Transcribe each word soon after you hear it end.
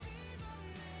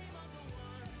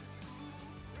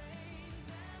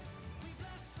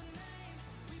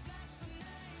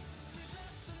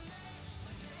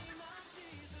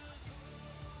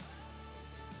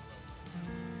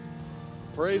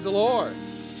Praise the Lord.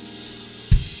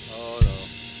 Oh, no.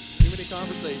 Too many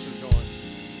conversations going.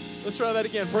 Let's try that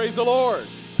again. Praise the Lord.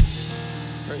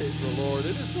 Praise the Lord.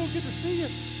 It is so good to see you.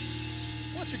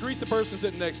 Why don't you greet the person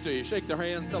sitting next to you. Shake their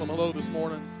hand. Tell them hello this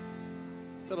morning.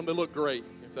 Tell them they look great,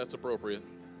 if that's appropriate.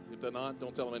 If they're not,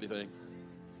 don't tell them anything.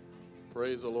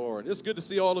 Praise the Lord. It's good to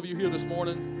see all of you here this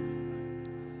morning.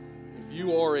 If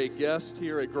you are a guest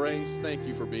here at Grace, thank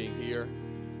you for being here.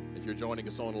 If you're joining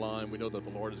us online, we know that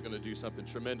the Lord is going to do something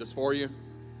tremendous for you.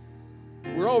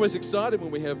 We're always excited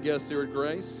when we have guests here at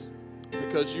Grace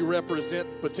because you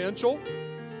represent potential.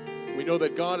 We know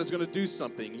that God is going to do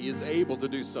something. He is able to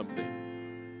do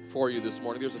something for you this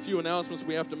morning. There's a few announcements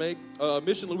we have to make.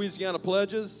 Mission Louisiana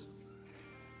pledges.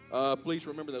 Please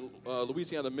remember that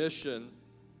Louisiana Mission,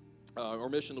 or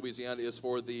Mission Louisiana, is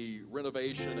for the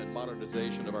renovation and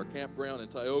modernization of our campground in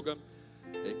Tioga.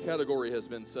 A category has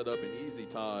been set up in Easy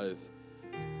Tithe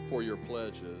for your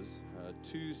pledges.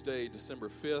 Tuesday, December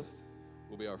 5th,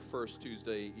 will be our first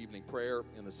Tuesday evening prayer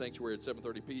in the sanctuary at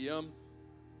 7:30 p.m.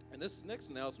 And this next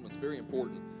announcement is very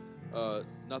important.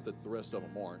 Not that the rest of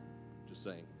them aren't. Just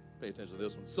saying, pay attention to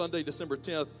this one. Sunday, December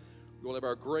 10th, we will have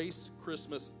our Grace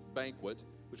Christmas Banquet,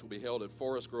 which will be held at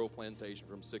Forest Grove Plantation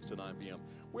from 6 to 9 p.m.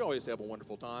 We always have a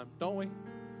wonderful time, don't we?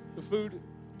 The food,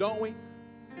 don't we?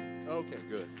 Okay,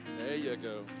 good. There you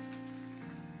go.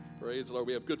 Praise the Lord.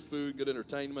 We have good food, good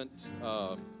entertainment.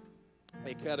 A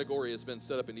category has been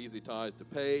set up in Easy Tithe to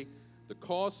pay. The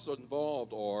costs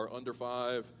involved are under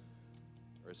 5,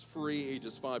 or it's free.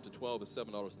 Ages 5 to 12 is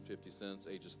 $7.50.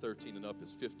 Ages 13 and up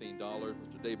is $15. Mr.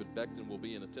 David Beckton will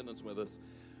be in attendance with us.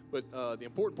 But the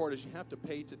important part is you have to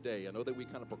pay today. I know that we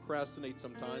kind of procrastinate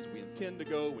sometimes. We intend to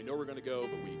go. We know we're going to go,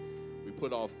 but we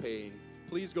put off paying.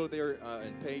 Please go there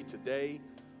and pay today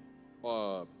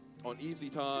on Easy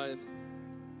Tithe,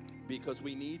 because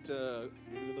we need to,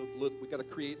 we got to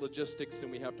create logistics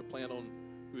and we have to plan on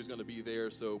who's going to be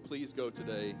there. So please go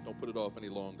today. Don't put it off any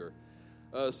longer.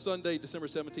 Sunday, December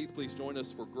 17th, please join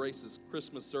us for Grace's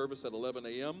Christmas service at 11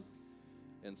 a.m.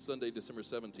 And Sunday, December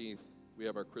 17th, we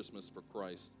have our Christmas for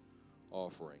Christ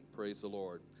offering. Praise the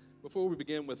Lord. Before we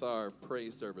begin with our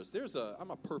praise service,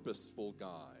 I'm a purposeful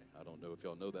guy. I don't know if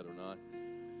y'all know that or not.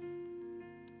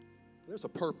 There's a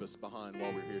purpose behind why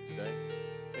we're here today.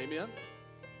 Amen?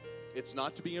 It's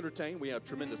not to be entertained. We have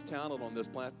tremendous talent on this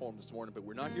platform this morning, but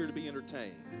we're not here to be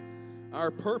entertained.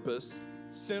 Our purpose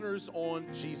centers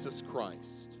on Jesus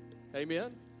Christ.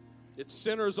 Amen? It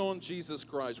centers on Jesus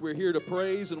Christ. We're here to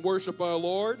praise and worship our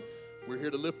Lord. We're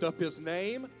here to lift up His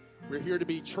name. We're here to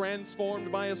be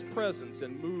transformed by His presence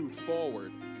and moved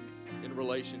forward in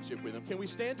relationship with Him. Can we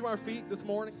stand to our feet this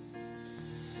morning?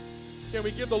 Can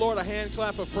we give the Lord a hand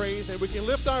clap of praise, and we can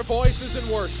lift our voices in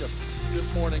worship this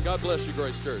morning? God bless you,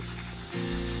 Grace Church.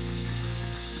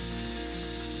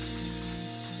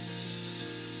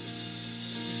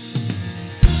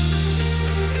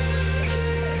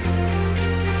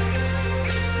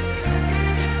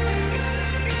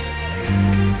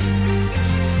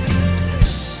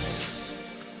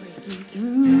 Breaking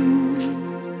through.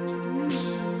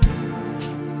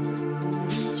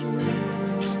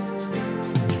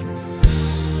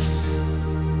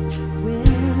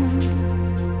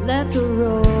 Let the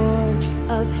roar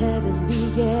of heaven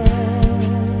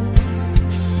begin.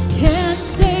 Can't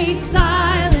stay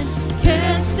silent,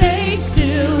 can't stay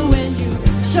still when you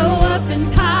show up in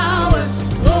power,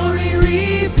 glory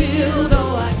revealed.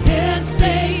 Oh, I can't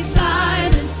stay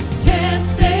silent, can't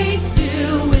stay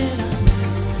still when I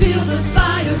feel the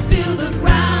fire, feel the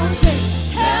ground shake.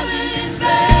 Heaven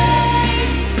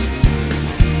invade,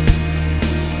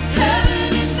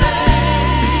 heaven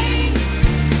invade.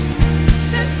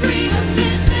 There's freedom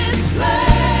in this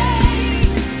place.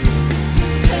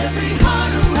 Every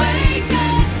heart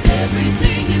awakened,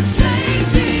 everything is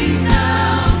changing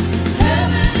now.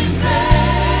 Heaven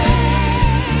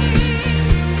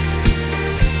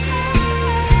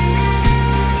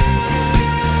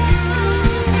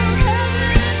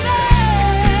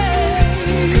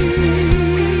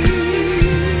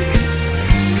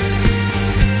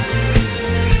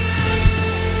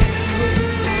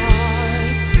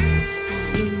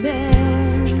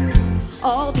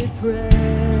all depression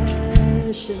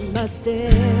must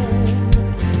end,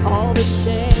 all the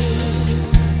shame,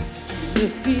 the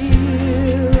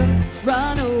fear,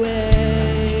 run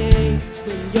away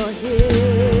when you're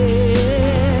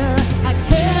here. I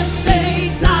can't stay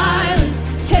silent,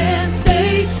 can't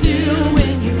stay still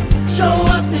when you show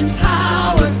up in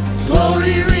power,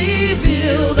 glory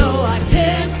revealed. Oh, I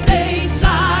can't stay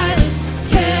silent,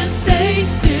 can't stay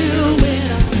still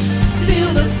when I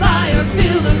feel the fire,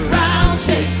 feel the ground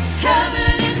shake.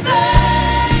 Heaven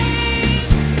invade,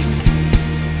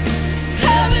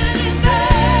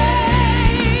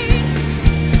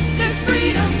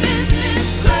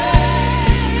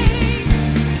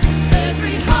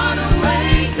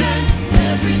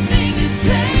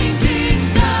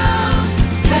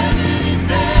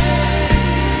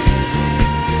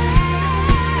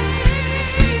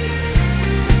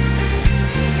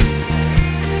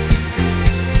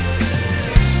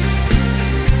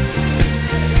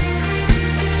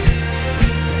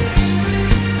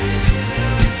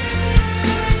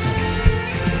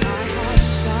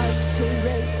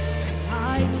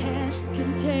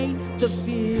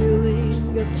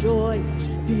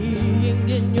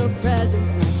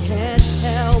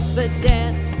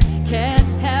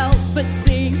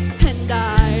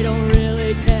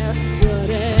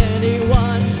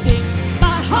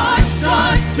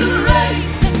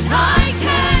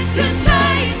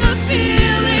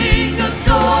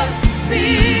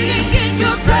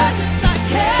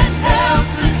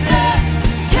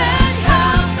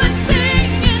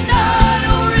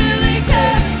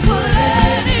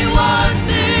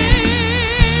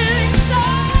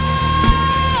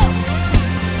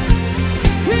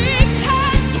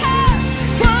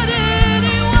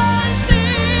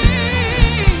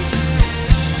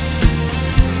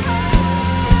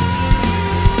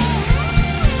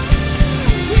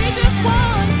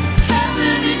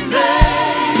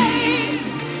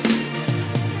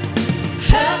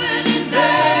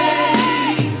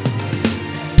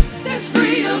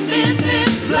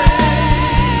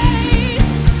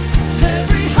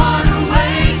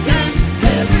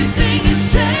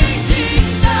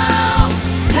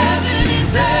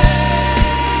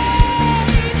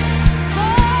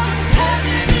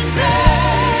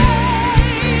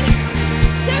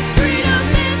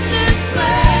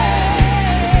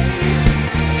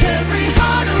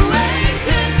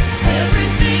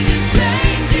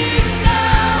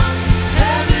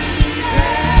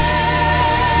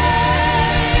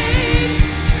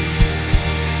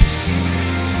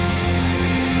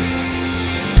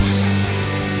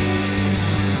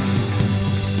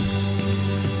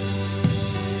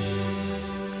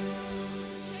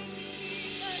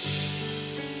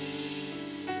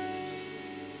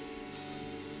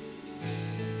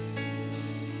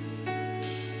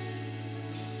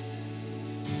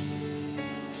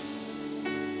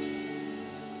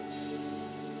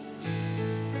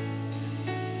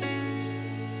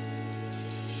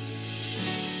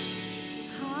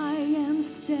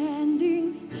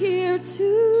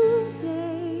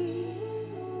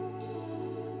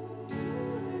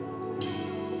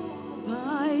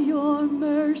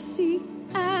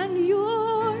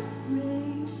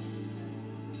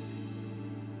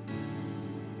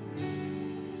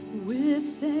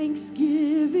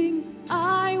 thanksgiving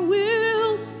I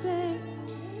will say,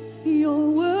 you're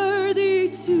worthy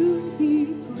to be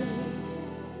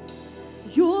praised.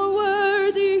 You're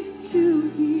worthy to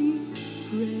be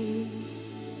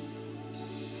praised.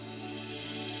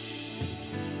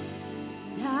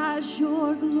 As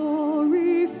your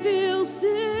glory fills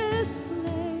this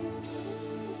place,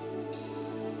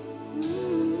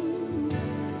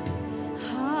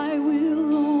 I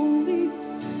will only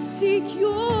seek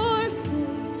your face.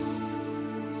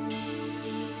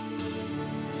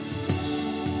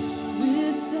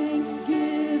 With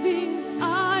thanksgiving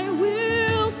I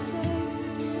will say,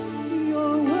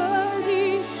 you're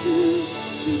worthy to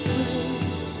be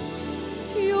praised.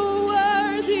 You're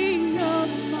worthy of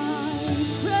my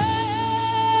praise.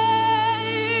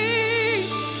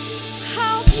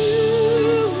 How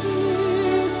beautiful,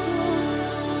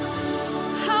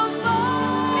 how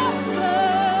marvelous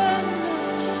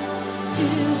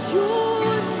is your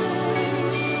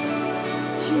name,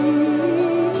 Jesus.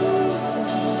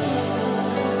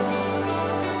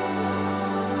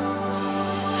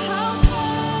 How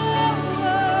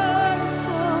powerful,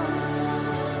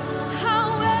 how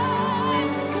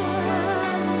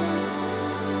excellent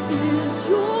is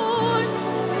your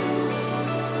name,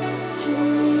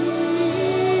 Jesus.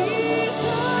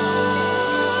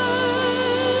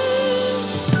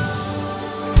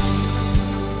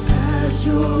 As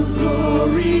your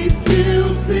glory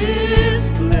fills this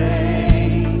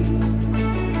place,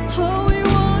 oh, we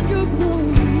want your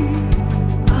glory.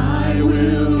 I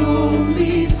will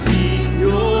only seek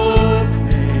your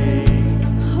face.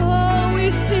 Oh, we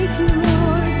seek you,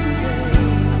 Lord, today.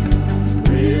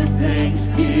 With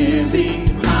thanksgiving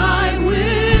I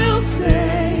will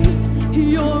say,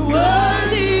 you're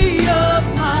worthy of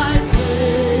my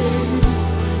praise.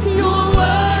 You're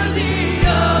worthy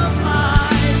of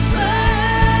my praise.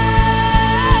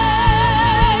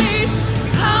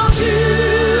 How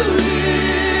beautiful,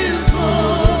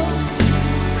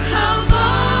 how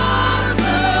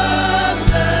marvelous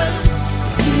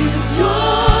is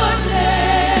your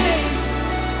name,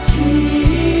 Jesus.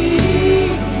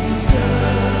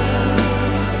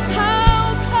 How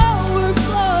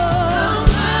powerful,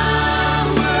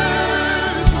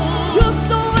 you're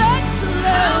so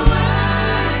excellent.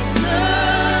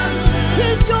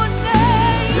 Is your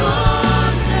name,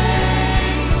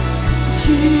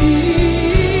 Jesus.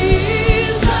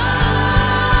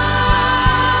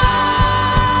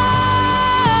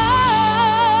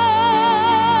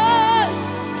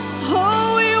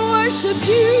 Oh, we worship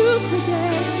you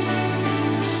today.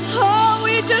 Oh,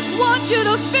 we just want you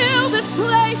to fill this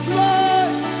place,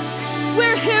 Lord.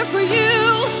 We're here for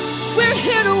you. We're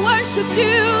here to worship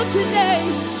you today.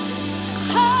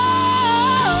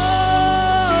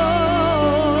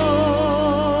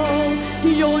 Oh,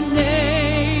 your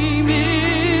name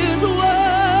is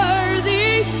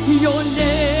worthy. Your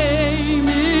name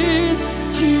is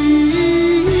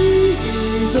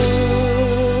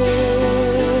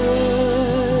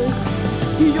Jesus.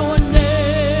 Your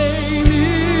name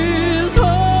is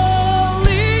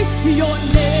holy. Your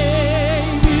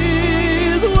name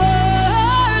is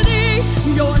worthy.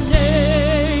 Your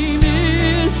name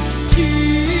is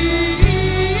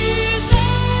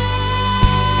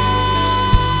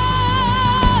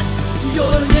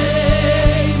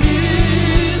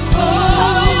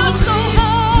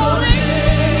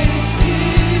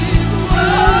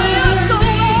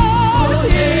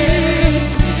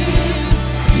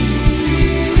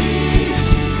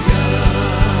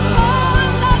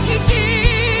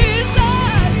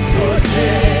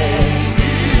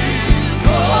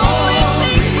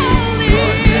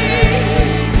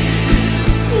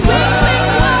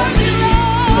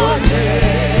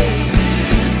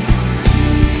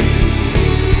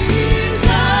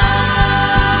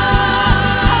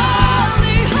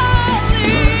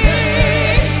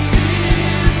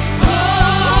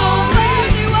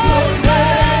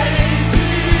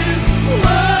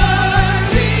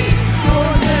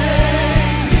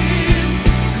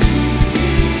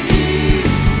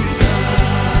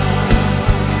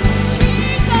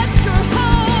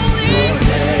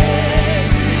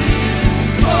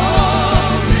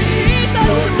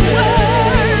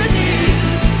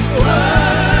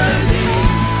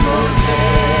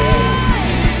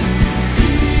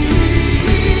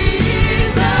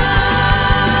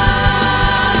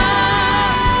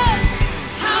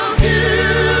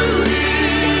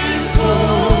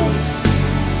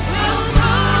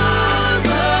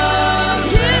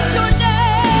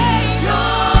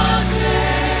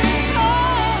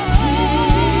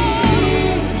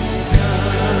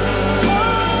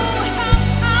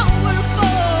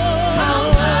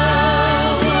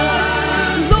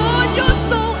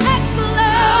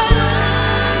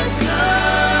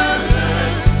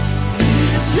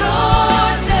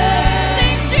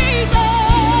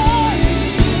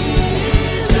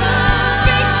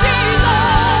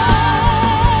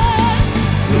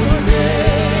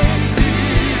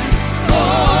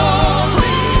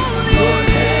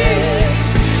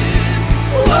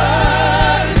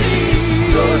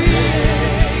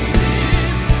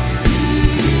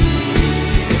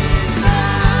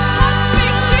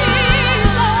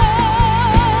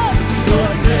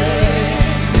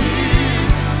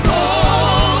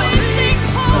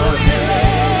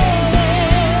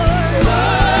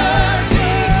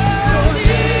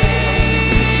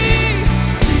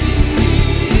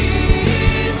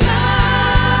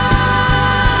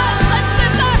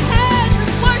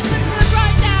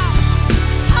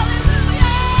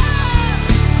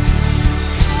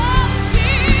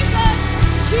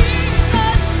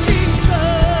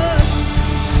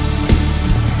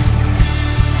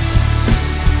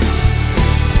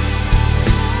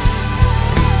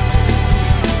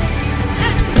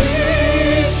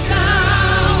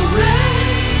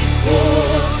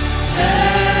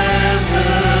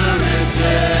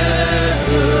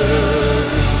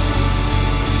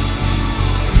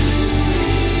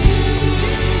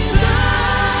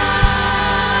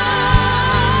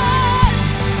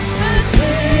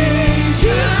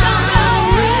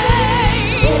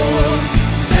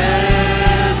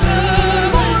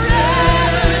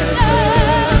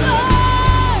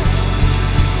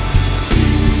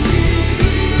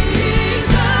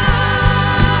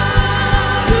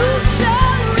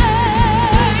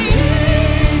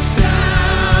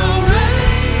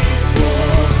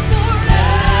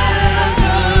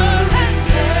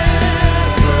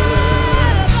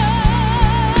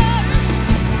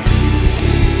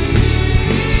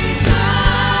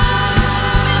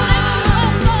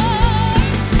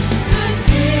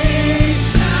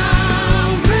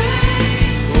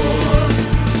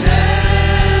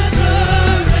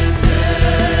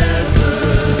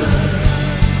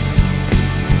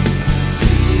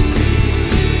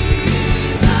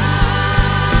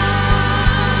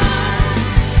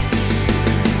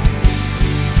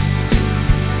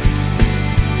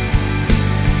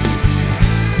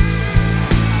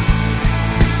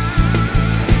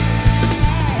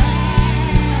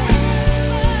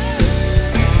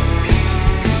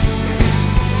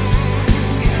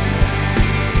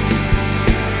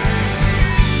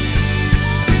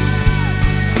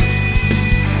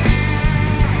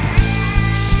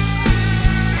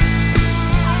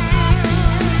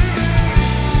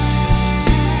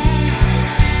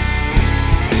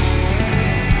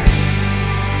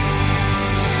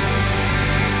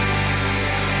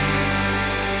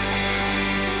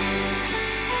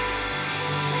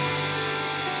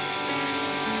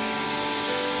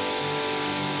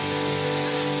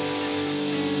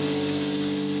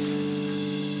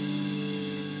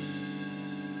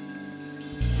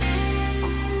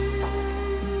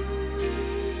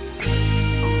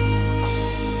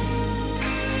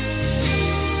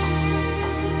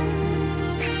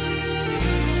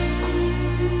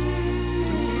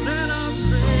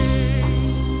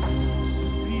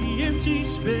empty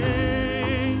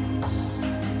space,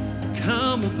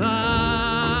 come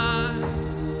abide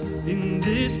in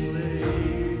this place.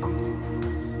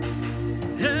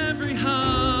 Every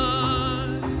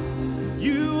heart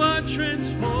you are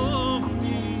transforming,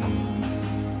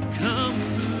 come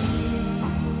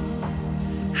move,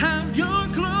 have your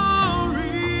glory.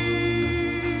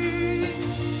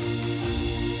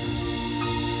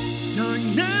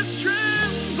 Darkness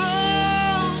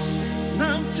trembles,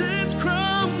 mountains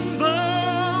crumble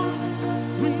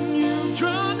when you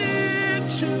draw near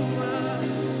to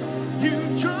us. You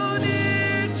draw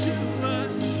near to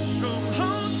us.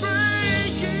 Strongholds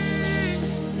breaking,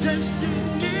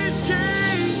 destinies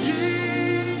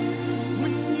changing.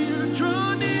 When you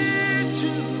draw near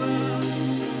to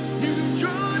us, you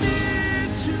draw near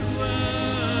to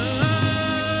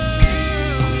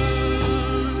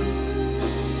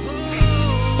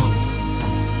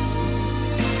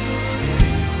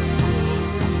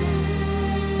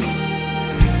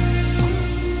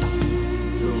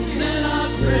Don't let our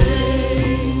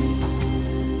praise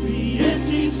be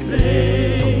empty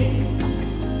space.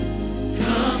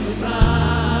 Come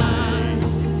abide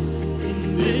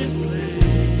in this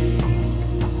place.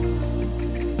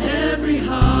 Every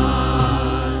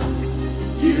heart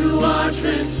you are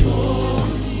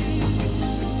transforming.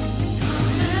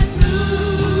 Come and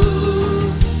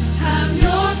move, have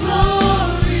your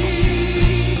glory.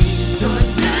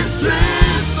 Darkness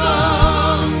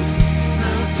trembles,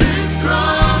 mountains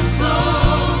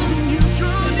crumble. You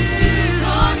draw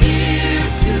near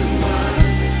to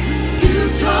us. You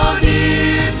draw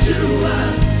near to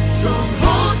us.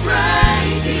 Strongholds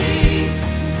breaking,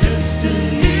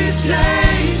 destinies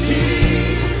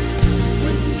changing.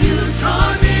 When you draw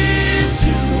near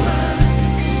to us,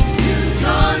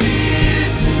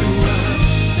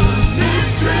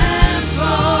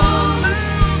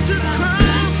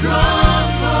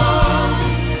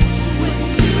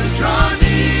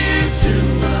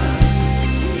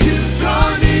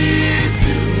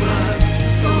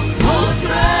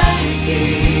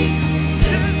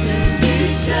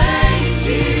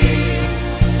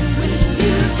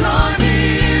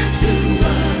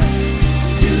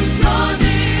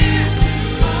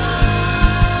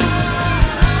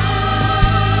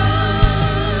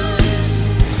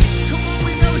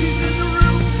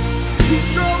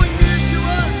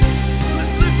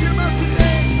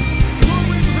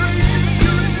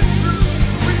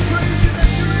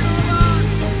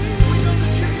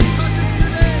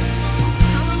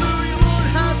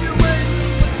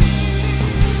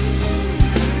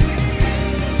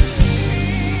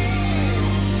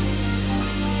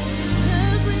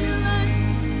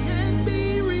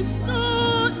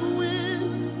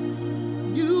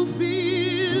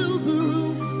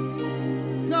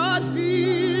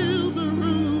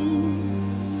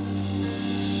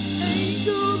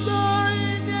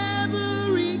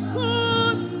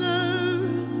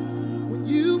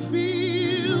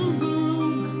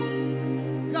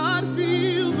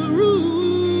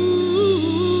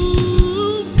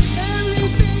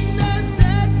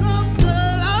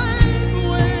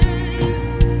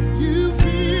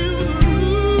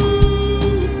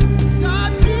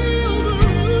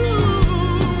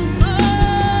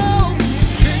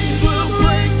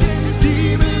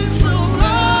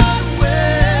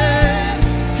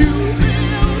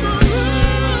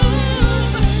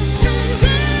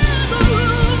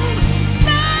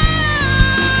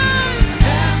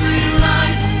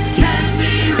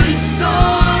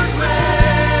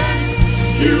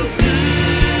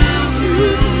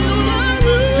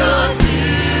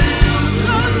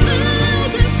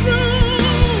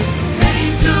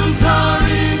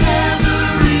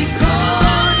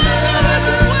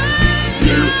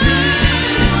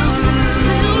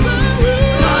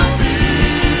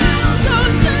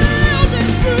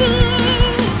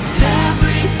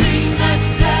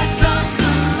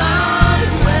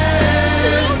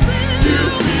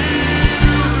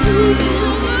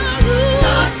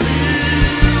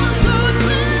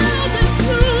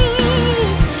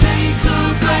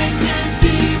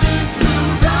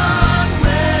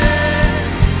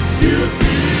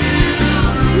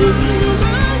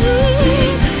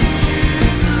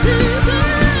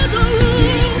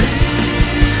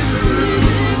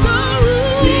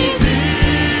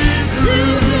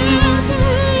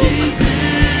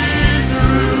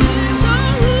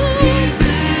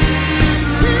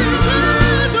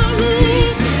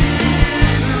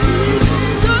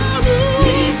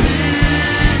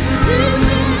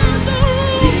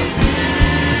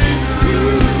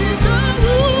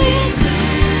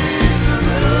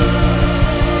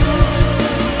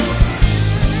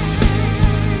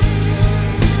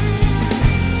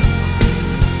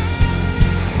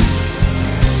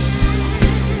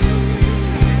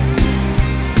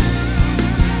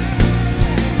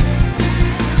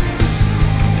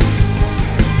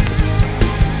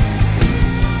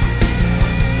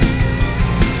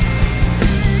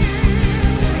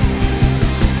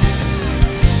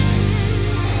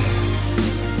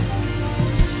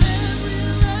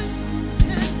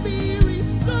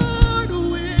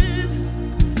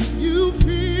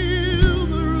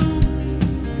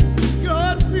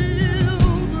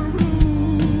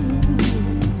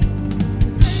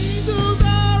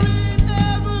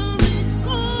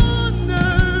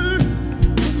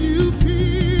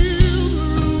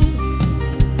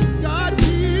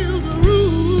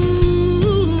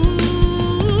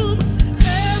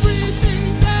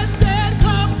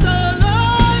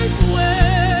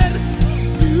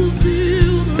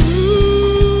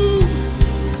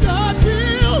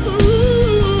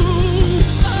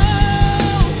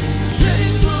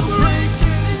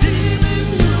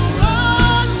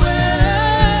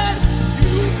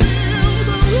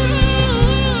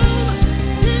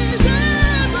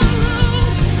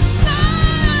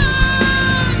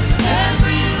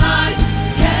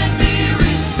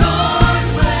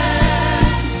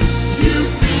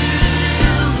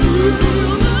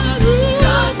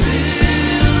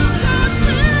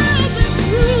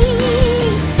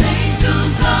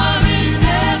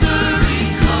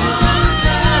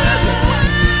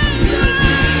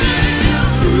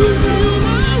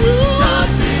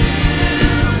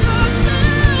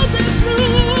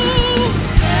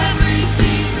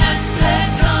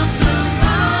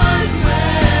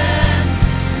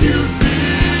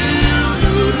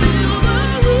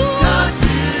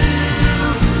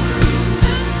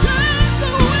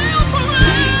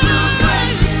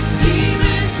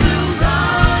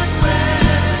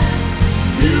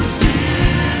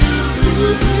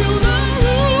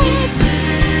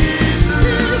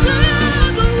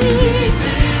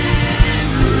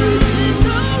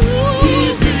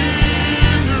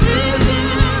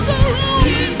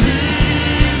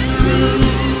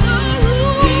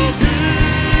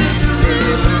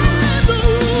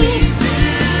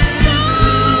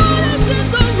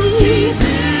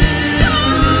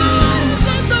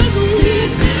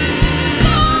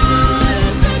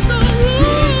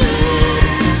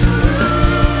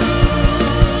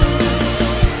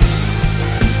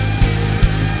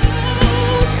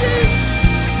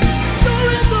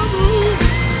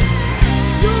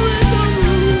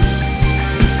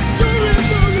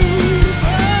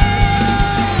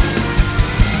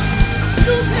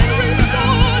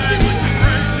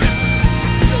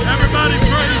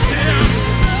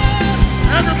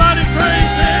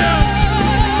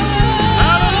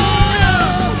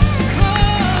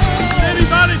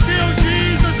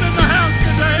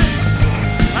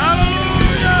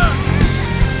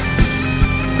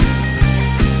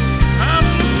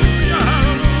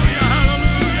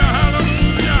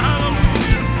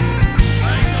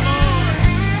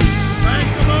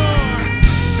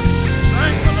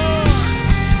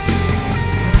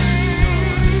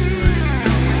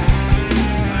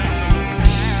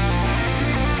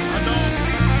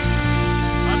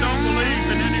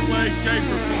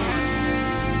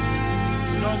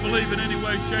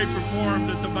 shape, or form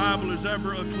that the Bible is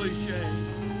ever a cliche.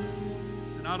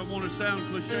 And I don't want to sound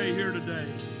cliche here today,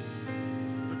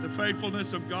 but the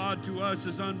faithfulness of God to us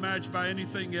is unmatched by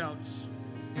anything else.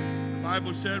 The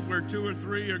Bible said where 2 or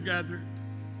 3 are gathered,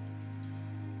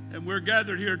 and we're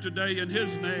gathered here today in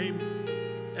His name,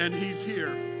 and He's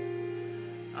here.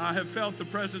 I have felt the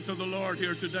presence of the Lord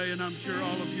here today, and I'm sure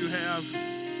all of you have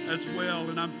as well.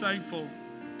 And I'm thankful,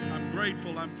 I'm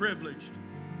grateful, I'm privileged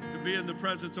to be in the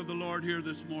presence of the Lord here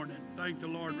this morning. Thank the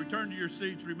Lord. Return to your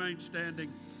seats, remain standing.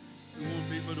 It won't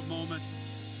be but a moment.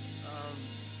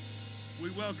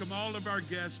 We welcome all of our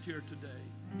guests here today.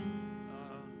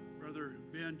 Brother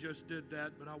Ben just did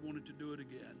that, but I wanted to do it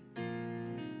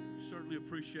again. Certainly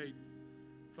appreciate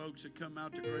folks that come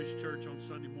out to Grace Church on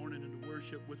Sunday morning and to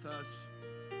worship with us.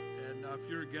 And if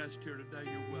you're a guest here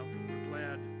today, you're welcome. We're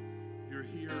glad you're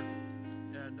here.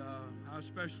 And I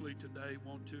especially today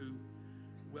want to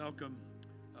welcome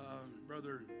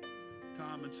Brother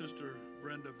Tom and Sister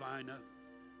Brenda Vina.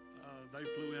 They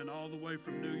flew in all the way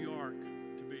from New York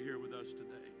to be here with us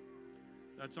today.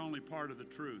 That's only part of the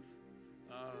truth.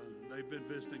 They've been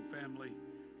visiting family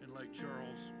in Lake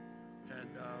Charles. And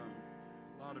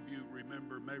a lot of you may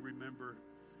remember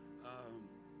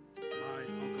my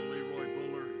Uncle Leroy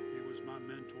Buller. He was my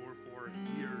mentor for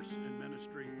years in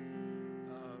ministry.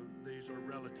 These are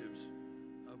relatives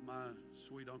of my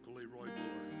sweet Uncle Leroy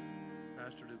Buller.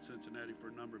 Pastored in Cincinnati for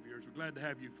a number of years. We're glad to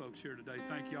have you folks here today.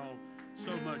 Thank you all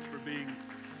so much for being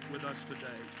with us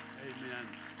today. Amen.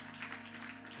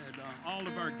 And all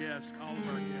of our guests,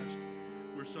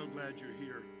 we're so glad you're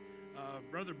here.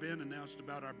 Brother Ben announced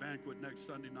about our banquet next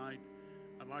Sunday night.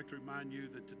 I'd like to remind you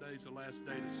that today's the last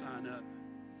day to sign up.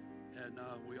 And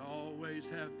we always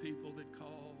have people that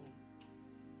call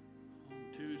on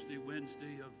Tuesday,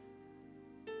 Wednesday of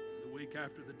the week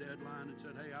after the deadline and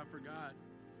said, hey, I forgot.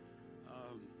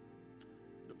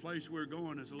 The place we're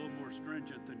going is a little more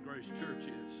stringent than Grace Church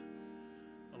is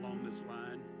along this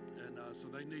line. And so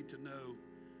they need to know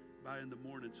by in the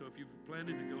morning. So if you're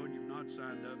planning to go and you've not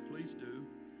signed up, please do.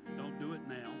 Don't do it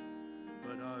now.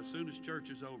 But as soon as church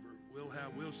is over,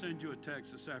 we'll send you a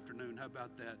text this afternoon. How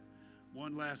about that?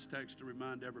 One last text to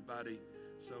remind everybody.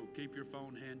 So keep your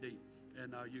phone handy,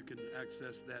 and you can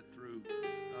access that through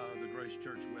the Grace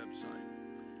Church website.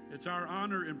 It's our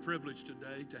honor and privilege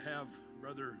today to have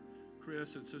Brother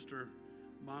Chris and Sister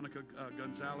Monica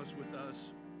Gonzales with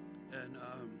us. And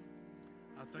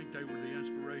I think they were the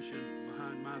inspiration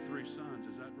behind My 3 Sons.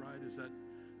 Is that right? Is that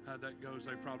how that goes?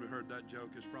 They've probably heard that joke.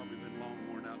 It's probably been long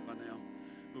worn out by now.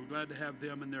 But we're glad to have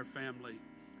them and their family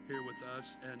here with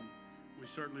us. And we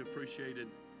certainly appreciated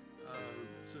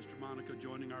Sister Monica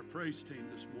joining our praise team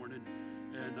this morning.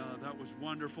 And that was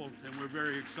wonderful. And we're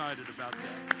very excited about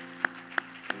that.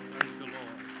 Praise the Lord.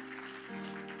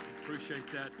 Appreciate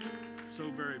that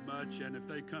so very much. And if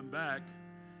they come back,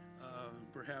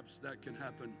 perhaps that can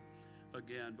happen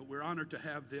again. But we're honored to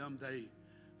have them. They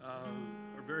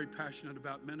are very passionate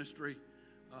about ministry.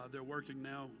 They're working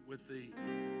now with the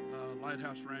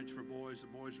Lighthouse Ranch for Boys, the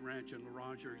Boys Ranch in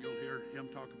LaRanger. You'll hear him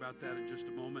talk about that in just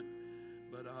a moment.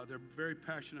 But they're very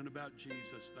passionate about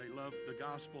Jesus. They love the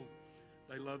gospel.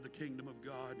 They love the kingdom of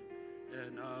God.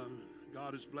 And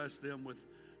God has blessed them with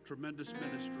tremendous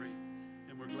ministry.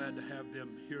 And we're glad to have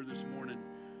them here this morning.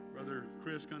 Brother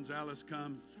Chris Gonzales,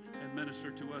 come and minister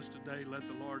to us today. Let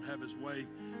the Lord have his way.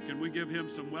 Can we give him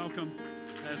some welcome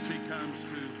as he comes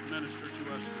to minister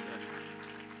to us today?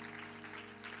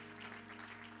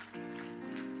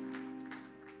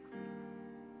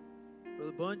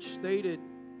 Brother Bunch stated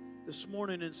this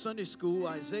morning in Sunday school,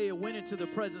 Isaiah went into the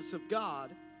presence of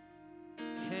God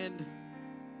and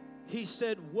he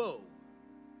said, woe.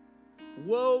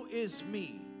 Woe is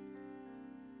me.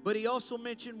 But he also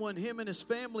mentioned when him and his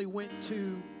family went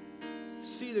to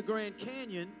see the Grand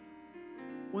Canyon,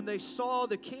 when they saw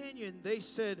the canyon, they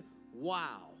said,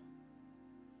 wow.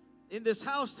 In this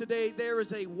house today, there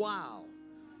is a wow.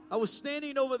 I was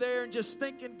standing over there and just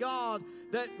thanking God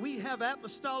that we have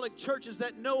apostolic churches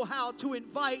that know how to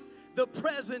invite the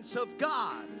presence of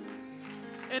God.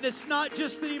 And it's not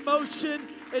just an emotion,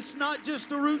 it's not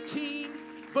just a routine,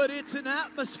 but it's an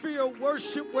atmosphere of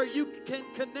worship where you can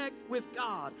connect with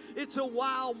God. It's a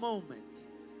wow moment.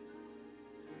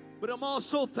 But I'm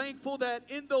also thankful that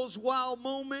in those wow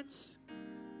moments,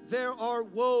 there are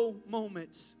woe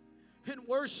moments. In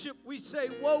worship, we say,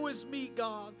 woe is me,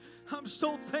 God. I'm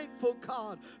so thankful,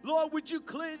 God. Lord, would you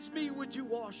cleanse me? Would you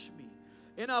wash me?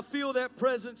 And I feel that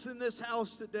presence in this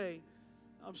house today.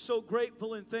 I'm so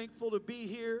grateful and thankful to be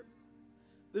here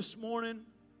this morning.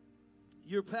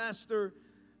 Your pastor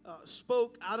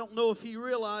spoke, I don't know if he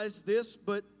realized this,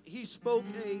 but he spoke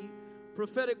a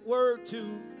prophetic word to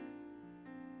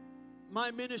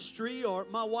my ministry or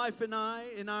my wife and I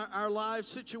in our life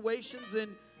situations,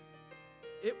 and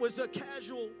it was a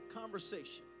casual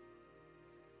conversation.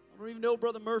 I don't even know,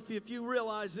 Brother Murphy, if you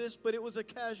realize this, but it was a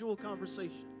casual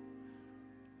conversation.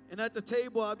 And at the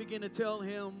table, I began to tell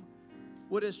him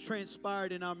what has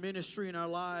transpired in our ministry and our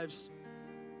lives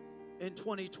in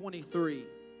 2023.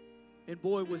 And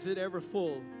boy, was it ever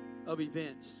full of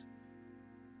events.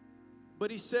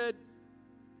 But he said,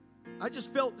 I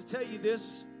just felt to tell you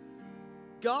this.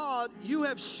 God, you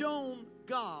have shown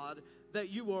God that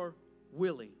you are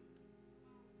willing.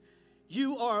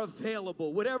 You are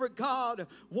available. Whatever God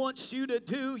wants you to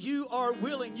do, you are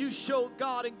willing. You show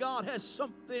God, and God has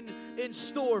something in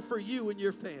store for you and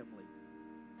your family.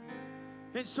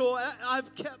 And so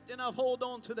I've kept and I've held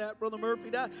on to that, Brother Murphy.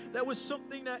 That was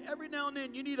something that every now and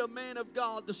then you need a man of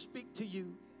God to speak to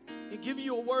you and give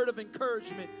you a word of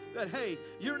encouragement that, hey,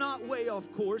 you're not way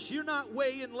off course. You're not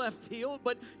way in left field,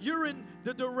 but you're in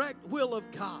the direct will of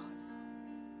God.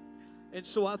 And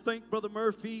so I thank Brother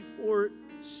Murphy for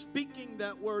speaking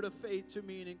that word of faith to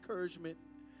me and encouragement.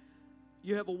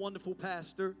 You have a wonderful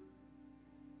pastor.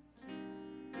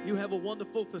 You have a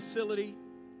wonderful facility.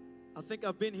 I think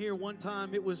I've been here one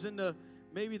time. It was in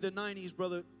maybe the 90s,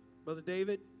 Brother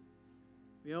David.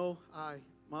 You know,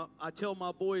 I tell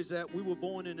my boys that we were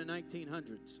born in the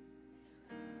 1900s.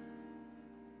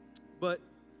 But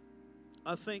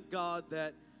I thank God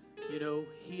that, you know,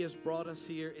 He has brought us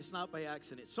here. It's not by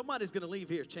accident. Somebody's going to leave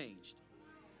here changed.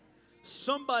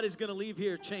 Somebody's going to leave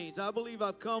here changed. I believe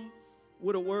I've come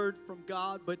with a word from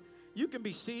God, but you can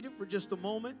be seated for just a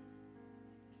moment.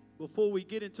 Before we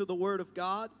get into the Word of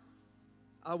God,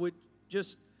 I would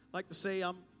just like to say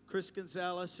I'm Chris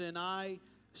Gonzales, and I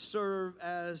serve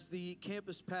as the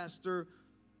campus pastor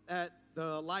at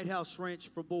the Lighthouse Ranch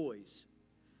for Boys.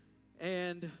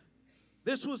 And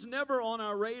this was never on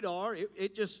our radar.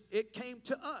 It came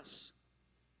to us.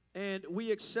 And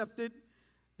we accepted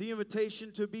the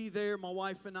invitation to be there, my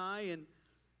wife and I, and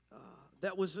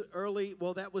that was early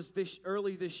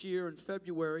this year in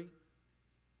February.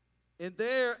 And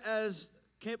there, as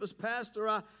campus pastor,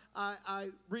 I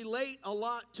relate a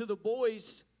lot to the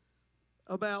boys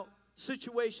about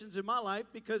situations in my life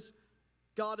because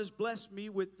God has blessed me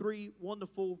with 3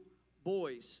 wonderful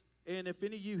boys. And if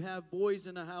any of you have boys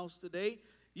in the house today,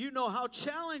 you know how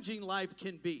challenging life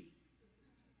can be.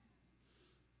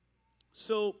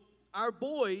 So our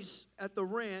boys at the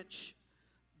ranch,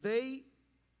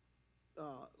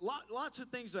 lots of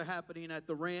things are happening at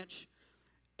the ranch.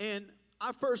 And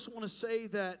I first want to say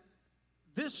that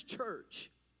this church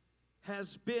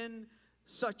has been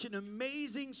such an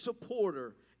amazing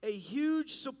supporter, a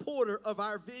huge supporter of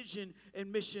our vision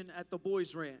and mission at the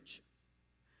Boys Ranch.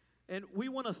 And we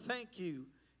want to thank you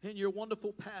and your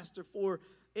wonderful pastor for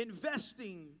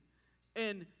investing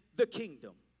in the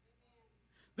kingdom.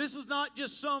 This is not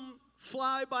just some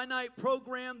fly-by-night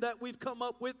program that we've come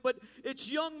up with, but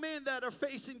it's young men that are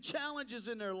facing challenges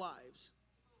in their lives.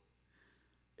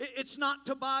 It's not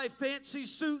to buy fancy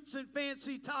suits and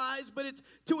fancy ties, but it's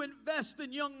to invest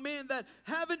in young men that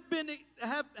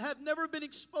have never been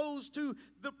exposed to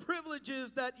the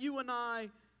privileges that you and I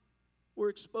were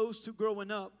exposed to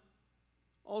growing up.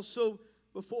 Also,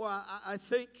 before I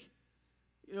think,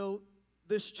 you know,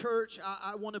 this church,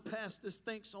 I want to pass this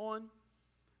thanks on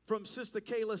from Sister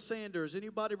Kayla Sanders.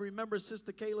 Anybody remember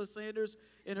Sister Kayla Sanders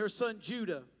and her son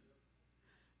Judah?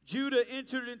 Judah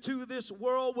entered into this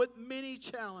world with many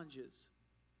challenges.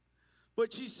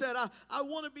 But she said, I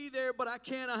want to be there, but I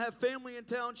can't. I have family in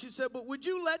town. She said, but would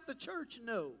you let the church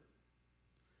know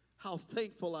how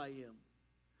thankful I am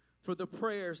for the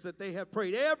prayers that they have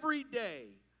prayed every day,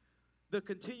 the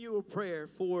continual prayer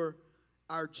for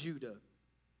our Judah.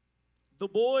 The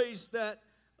boys that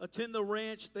attend the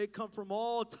ranch, they come from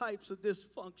all types of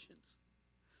dysfunctions,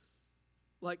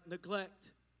 like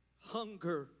neglect,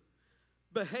 hunger,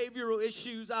 behavioral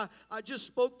issues. I just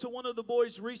spoke to one of the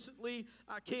boys recently.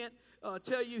 I can't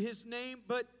tell you his name,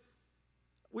 but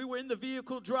we were in the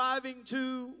vehicle driving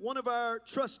to one of our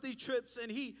trustee trips,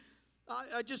 and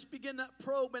I just began to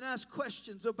probe and ask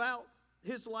questions about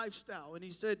his lifestyle. And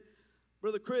he said,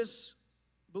 Brother Chris,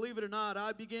 believe it or not,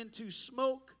 I began to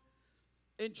smoke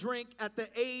and drink at the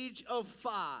age of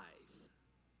 5.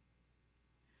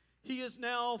 He is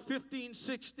now 15,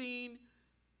 16,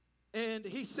 and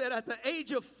he said at the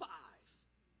age of 5,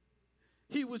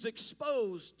 he was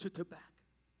exposed to tobacco.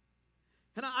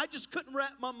 And I just couldn't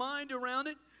wrap my mind around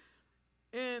it.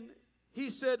 And he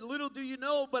said, little do you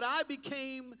know, but I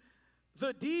became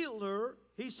the dealer.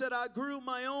 He said, I grew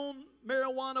my own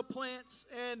marijuana plants,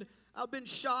 and I've been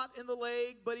shot in the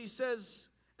leg. But he says,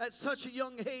 at such a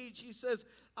young age, he says,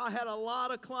 I had a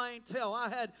lot of clientele.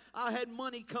 I had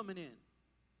money coming in.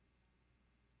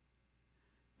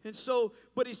 And so,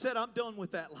 but he said, I'm done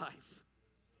with that life.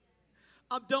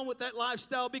 I'm done with that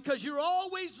lifestyle because you're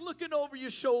always looking over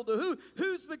your shoulder.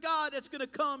 Who's the God that's going to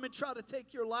come and try to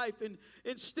take your life and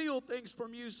steal things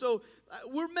from you? So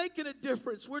we're making a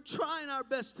difference. We're trying our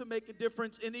best to make a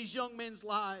difference in these young men's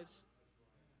lives.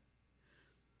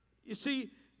 You see,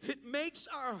 it makes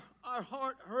our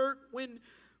heart hurt when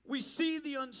we see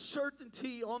the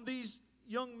uncertainty on these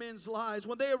young men's lives.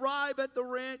 When they arrive at the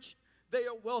ranch, they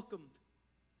are welcomed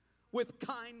with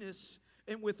kindness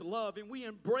and with love, and we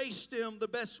embrace them the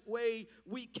best way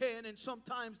we can, and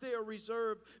sometimes they are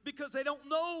reserved because they don't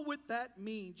know what that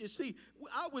means. You see,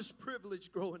 I was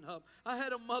privileged growing up. I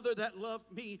had a mother that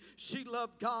loved me. She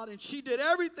loved God, and she did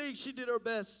everything. She did her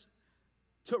best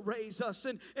to raise us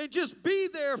and just be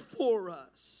there for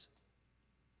us.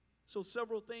 So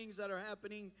several things that are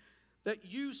happening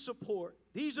that you support.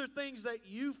 These are things that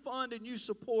you fund and you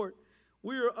support.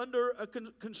 We are under a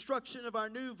construction of our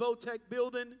new Votech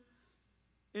building,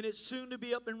 and it's soon to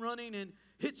be up and running, and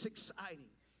it's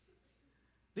exciting.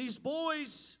 These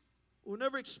boys were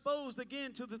never exposed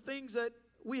again to the things that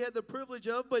we had the privilege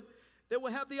of, but they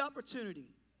will have the opportunity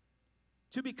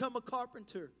to become a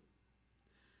carpenter,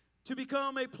 to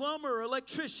become a plumber,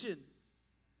 electrician.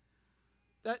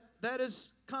 That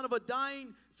is kind of a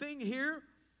dying thing here.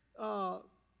 You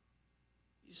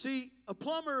see, a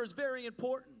plumber is very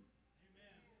important.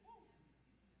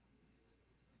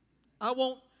 I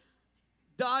won't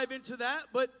dive into that,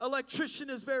 but electrician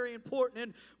is very important.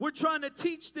 And we're trying to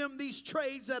teach them these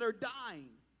trades that are dying.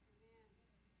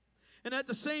 And at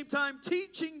the same time,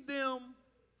 teaching them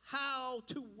how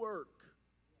to work.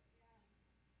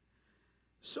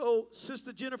 So,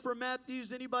 Sister Jennifer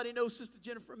Matthews, anybody know Sister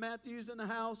Jennifer Matthews in the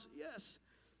house? Yes.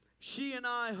 She and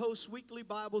I host weekly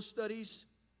Bible studies,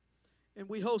 and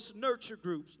we host nurture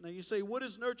groups. Now, you say, what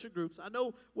is nurture groups? I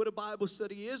know what a Bible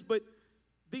study is, but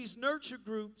these nurture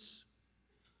groups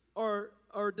are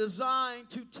designed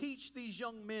to teach these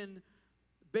young men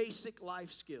basic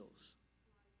life skills.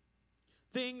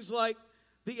 Things like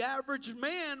the average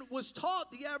man was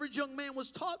taught, the average young man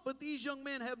was taught, but these young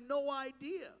men have no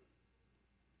idea.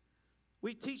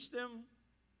 We teach them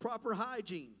proper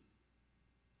hygiene.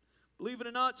 Believe it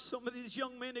or not, some of these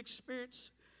young men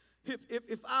experience,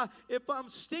 if I'm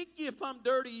stinky, if I'm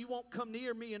dirty, you won't come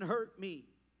near me and hurt me.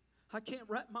 I can't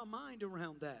wrap my mind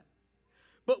around that.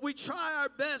 But we try our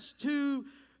best to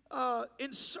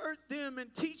insert them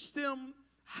and teach them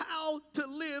how to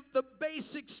live the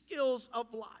basic skills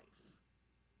of life.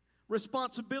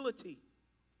 Responsibility,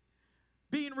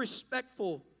 being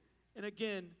respectful, and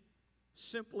again,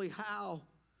 simply how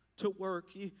to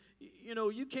work. You know,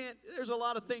 you can't, there's a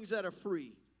lot of things that are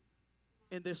free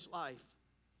in this life.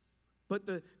 But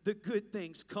the good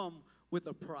things come with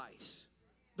a price.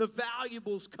 The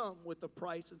valuables come with a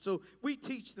price. And so we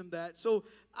teach them that. So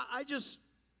I just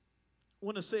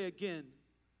want to say again,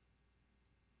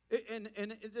 and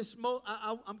this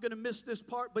I'm going to miss this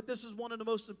part, but this is one of the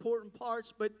most important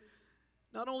parts. But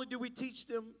not only do we teach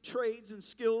them trades and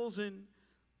skills and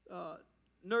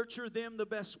nurture them the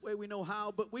best way we know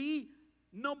how, but we,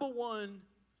 number one,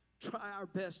 try our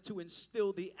best to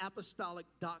instill the apostolic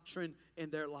doctrine in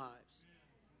their lives.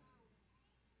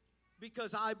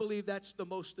 Because I believe that's the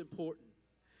most important.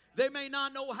 They may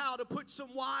not know how to put some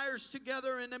wires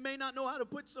together, and they may not know how to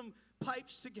put some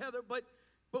pipes together, but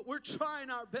we're trying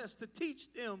our best to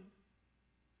teach them.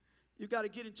 You got to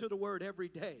get into the Word every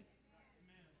day.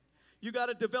 You got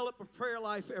to develop a prayer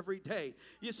life every day.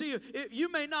 You see,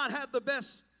 you may not have the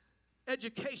best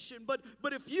education, but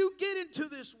if you get into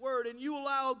this Word and you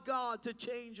allow God to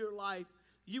change your life,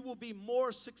 you will be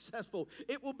more successful.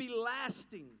 It will be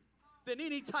lasting than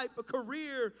any type of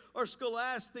career or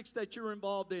scholastics that you're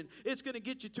involved in. It's going to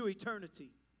get you to eternity.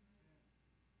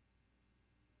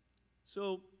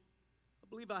 So, I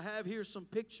believe I have here some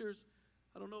pictures.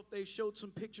 I don't know if they showed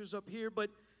some pictures up here, but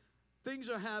things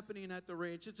are happening at the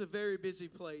ranch. It's a very busy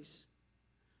place.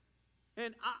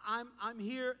 And I'm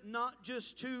here not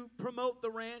just to promote the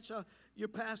ranch. Your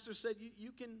pastor said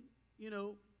you can,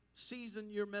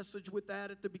 season your message with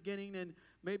that at the beginning, and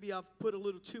maybe I've put a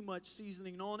little too much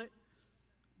seasoning on it.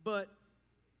 But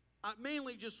I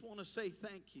mainly just want to say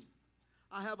thank you.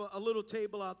 I have a little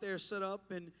table out there set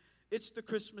up, and it's the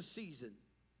Christmas season.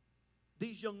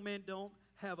 These young men don't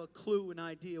have a clue and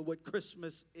idea what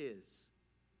Christmas is.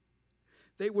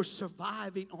 They were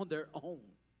surviving on their own,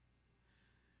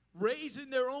 raising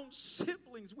their own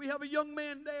siblings. We have a young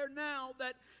man there now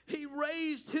that he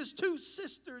raised his two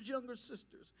sisters, younger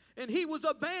sisters, and he was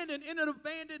abandoned in an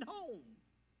abandoned home.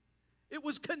 It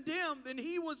was condemned, and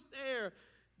he was there.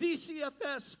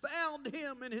 DCFS found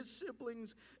him and his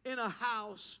siblings in a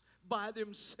house by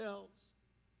themselves.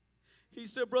 He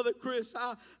said, Brother Chris,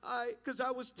 because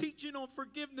I was teaching on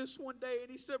forgiveness one day,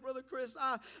 and he said, Brother Chris,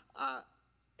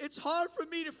 it's hard for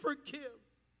me to forgive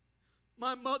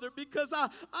my mother because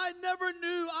I never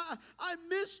knew. I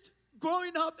missed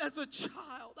growing up as a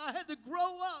child. I had to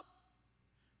grow up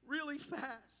really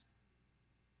fast.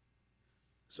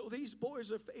 So these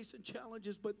boys are facing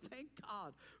challenges, but thank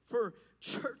God for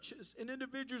churches and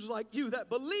individuals like you that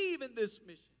believe in this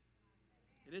mission.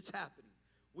 And it's happening.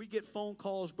 We get phone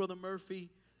calls, Brother Murphy,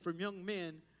 from young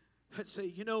men that say,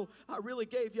 you know, I really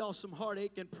gave y'all some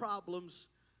heartache and problems,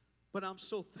 but I'm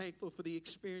so thankful for the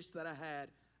experience that I had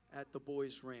at the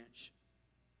Boys Ranch.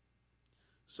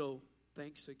 So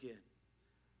thanks again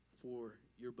for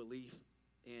your belief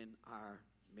in our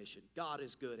mission. God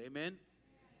is good, amen?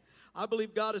 I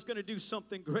believe God is going to do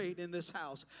something great in this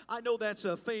house. I know that's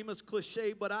a famous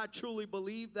cliche, but I truly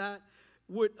believe that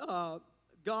what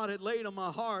God had laid on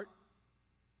my heart.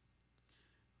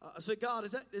 I said, God,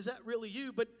 is that really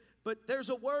you? But there's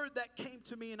a word that came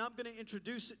to me, and I'm going to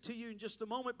introduce it to you in just a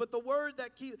moment. But the word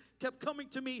that kept coming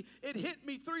to me, it hit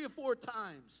me 3 or 4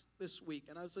 times this week.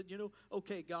 And I said, you know,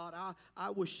 okay, God, I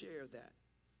will share that.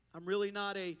 I'm really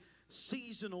not a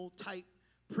seasonal type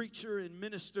preacher and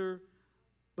minister.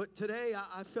 But today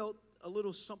I felt a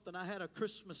little something. I had a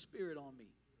Christmas spirit on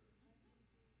me.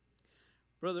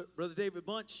 Brother David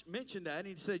Bunch mentioned that, and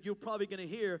he said, you're probably going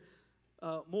to hear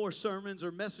more sermons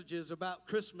or messages about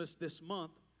Christmas this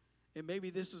month. And maybe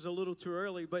this is a little too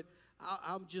early, but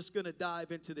I'm just going to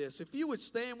dive into this. If you would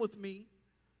stand with me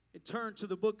and turn to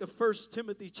the book of 1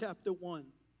 Timothy chapter 1.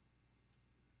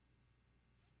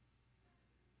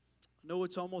 I know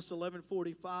it's almost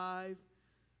 11:45,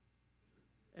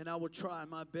 and I will try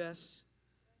my best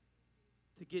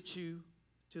to get you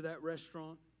to that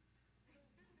restaurant.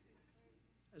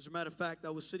 As a matter of fact, I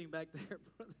was sitting back there,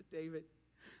 Brother David,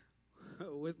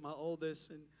 with my oldest,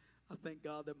 and I thank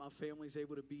God that my family's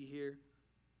able to be here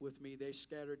with me. They're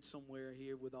scattered somewhere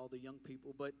here with all the young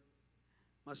people, but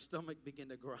my stomach began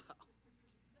to growl.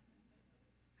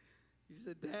 He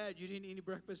said, Dad, you didn't eat any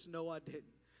breakfast? No, I didn't.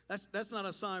 That's not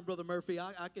a sign, Brother Murphy.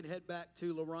 I can head back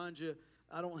to Laranja.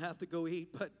 I don't have to go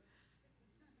eat, but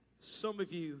some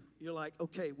of you, you're like,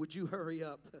 okay, would you hurry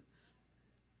up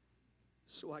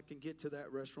so I can get to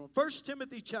that restaurant? 1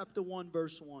 Timothy chapter 1,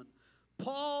 verse 1.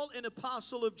 Paul, an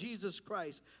apostle of Jesus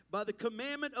Christ, by the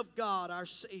commandment of God, our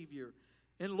Savior,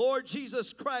 and Lord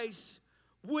Jesus Christ,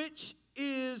 which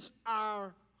is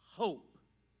our hope.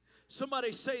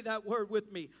 Somebody say that word with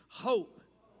me, hope.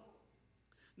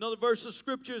 Another verse of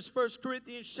scripture is 1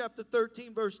 Corinthians chapter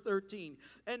 13, verse 13.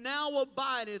 And now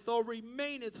abideth or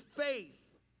remaineth faith,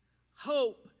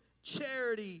 hope,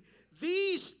 charity,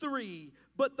 these 3,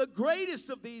 but the greatest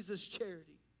of these is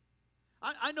charity.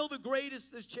 I know the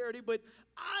greatest is charity, but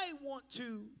I want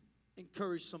to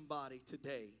encourage somebody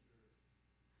today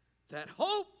that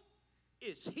hope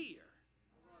is here.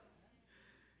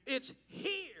 It's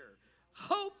here.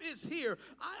 Hope is here.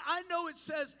 I know it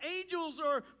says angels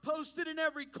are posted in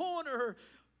every corner.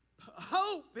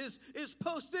 Hope is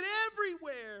posted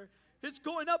everywhere. It's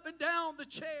going up and down the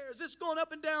chairs. It's going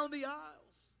up and down the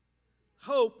aisles.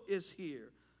 Hope is here.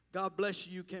 God bless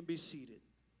you. You can be seated.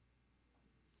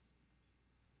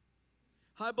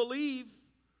 I believe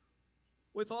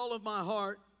with all of my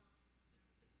heart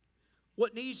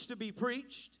what needs to be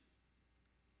preached,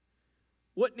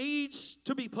 what needs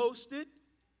to be posted,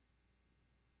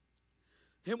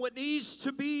 and what needs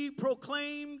to be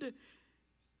proclaimed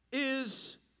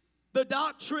is the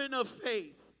doctrine of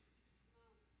faith.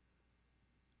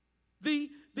 The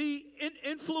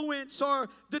influence or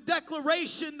the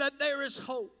declaration that there is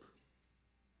hope.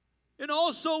 And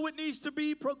also what needs to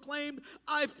be proclaimed,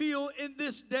 I feel, in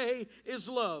this day is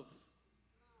love.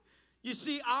 You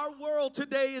see, our world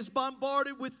today is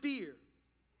bombarded with fear.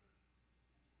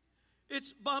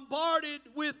 It's bombarded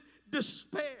with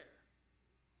despair,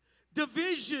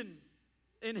 division,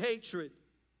 and hatred.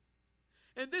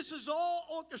 And this is all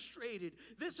orchestrated.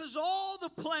 This is all the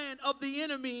plan of the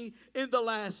enemy in the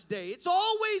last day. It's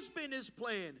always been his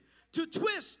plan to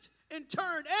twist and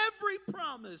turn every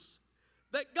promise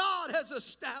that God has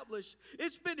established.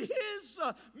 It's been his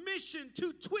mission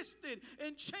to twist it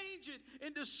and change it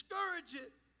and discourage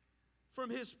it from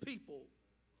his people.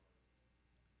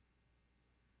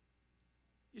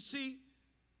 You see,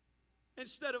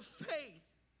 instead of faith,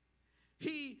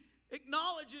 he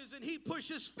acknowledges and he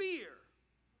pushes fear.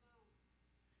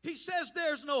 He says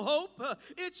there's no hope.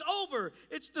 It's over.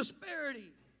 It's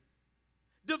disparity.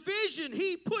 Division,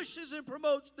 he pushes and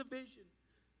promotes division.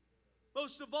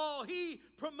 Most of all, he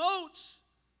promotes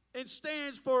and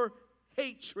stands for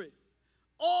hatred.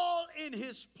 All in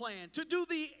his plan to do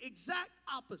the exact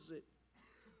opposite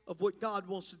of what God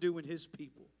wants to do in his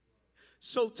people.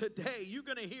 So today, you're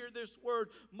going to hear this word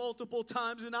multiple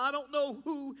times, and I don't know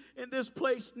who in this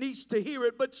place needs to hear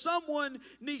it, but someone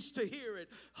needs to hear it.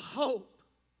 Hope.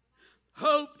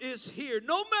 Hope is here.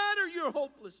 No matter your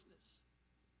hopelessness,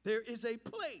 there is a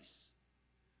place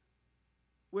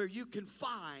where you can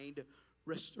find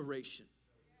restoration.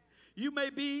 You may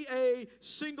be a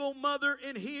single mother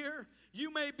in here.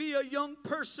 You may be a young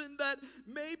person that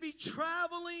may be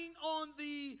traveling on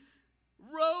the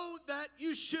road that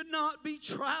you should not be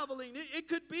traveling. It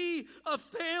could be a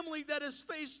family that has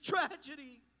faced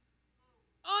tragedy,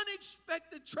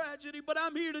 unexpected tragedy, but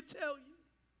I'm here to tell you,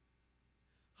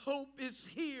 hope is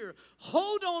here.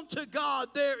 Hold on to God.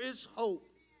 There is hope.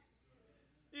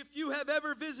 If you have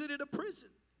ever visited a prison,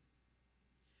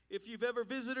 if you've ever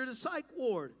visited a psych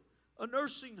ward, a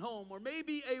nursing home, or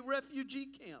maybe a refugee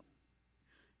camp,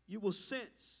 you will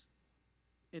sense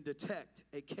and detect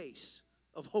a case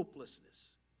of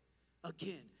hopelessness.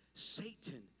 Again,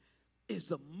 Satan is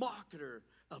the marketer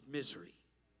of misery.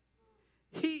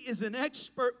 He is an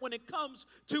expert when it comes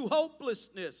to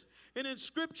hopelessness. An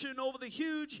inscription over the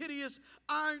huge, hideous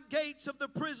iron gates of the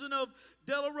prison of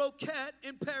De La Roquette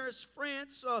in Paris,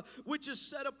 France, which is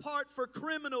set apart for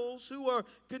criminals who are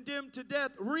condemned to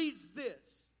death, reads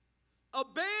this: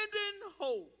 "Abandon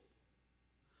hope,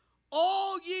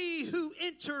 all ye who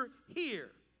enter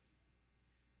here."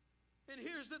 And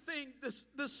here's the thing,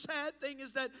 the sad thing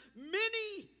is that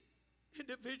many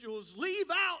individuals leave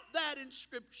out that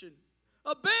inscription.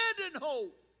 Abandon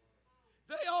hope.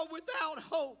 They are without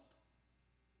hope.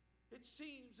 It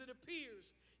seems, it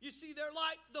appears. You see, they're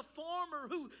like the farmer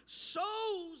who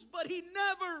sows, but he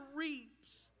never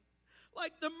reaps.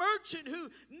 Like the merchant who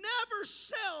never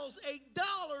sells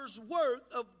 $1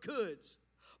 worth of goods.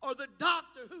 Or the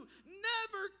doctor who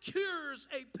never cures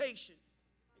a patient.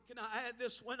 Can I add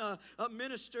this one? A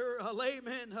minister, a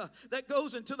layman that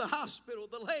goes into the hospital,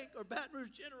 the Lake or Baton Rouge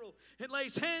General, and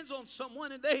lays hands on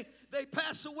someone and they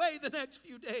pass away the next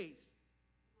few days.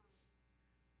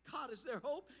 God, is there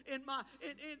hope in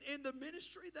the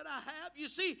ministry that I have? You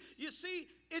see,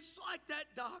 it's like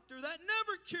that doctor that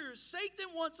never cures. Satan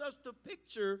wants us to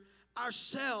picture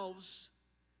ourselves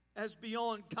as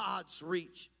beyond God's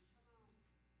reach,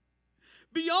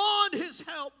 beyond his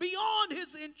help, beyond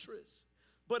his interest.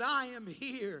 But I am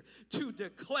here to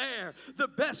declare the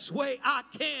best way I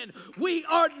can. We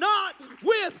are not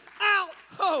without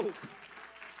hope.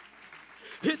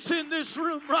 It's in this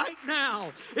room right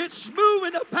now. It's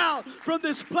moving about from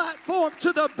this platform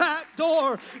to the back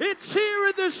door. It's here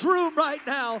in this room right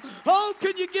now. Oh,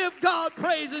 can you give God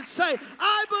praise and say,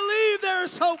 I believe there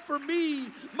is hope for me,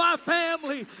 my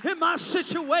family, and my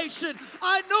situation.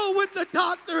 I know what the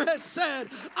doctor has said.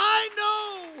 I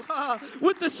know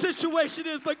what the situation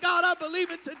is, but God, I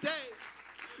believe it today.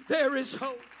 There is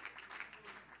hope.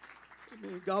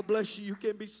 Amen. God bless you. You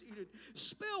can be seated.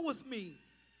 Spell with me.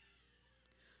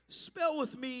 Spell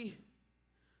with me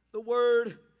the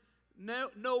word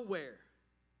nowhere.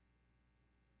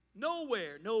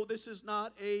 Nowhere. No, this is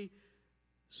not a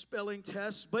spelling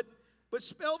test, but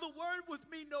spell the word with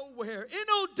me, nowhere.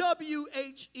 Nowhere.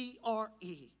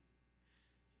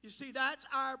 You see, that's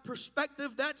our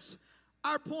perspective. That's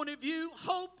our point of view.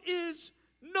 Hope is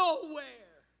nowhere.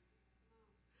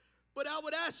 But I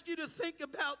would ask you to think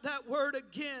about that word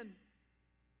again.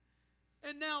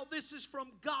 And now this is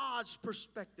from God's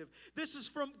perspective. This is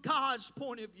from God's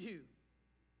point of view.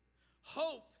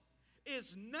 Hope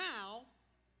is now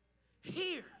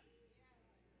here.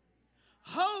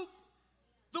 Hope,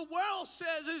 the world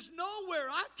says, is nowhere.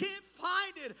 I can't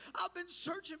find it. I've been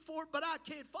searching for it, but I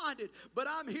can't find it. But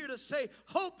I'm here to say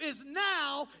hope is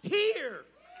now here.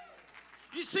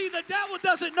 You see, the devil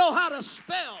doesn't know how to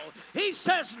spell. He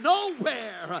says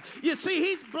nowhere. You see,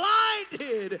 he's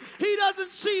blinded. He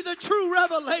doesn't see the true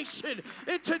revelation.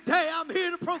 And today I'm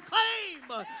here to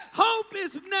proclaim hope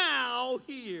is now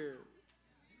here.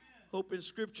 Hope in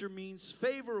Scripture means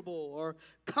favorable or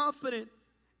confident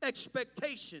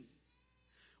expectation.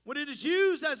 When it is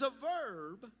used as a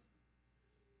verb,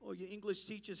 oh, you English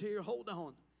teachers here, hold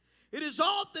on. It is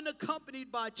often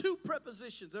accompanied by two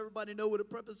prepositions. Everybody know what a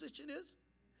preposition is?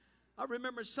 I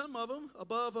remember some of them,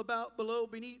 above, about, below,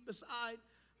 beneath, beside,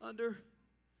 under.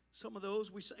 Some of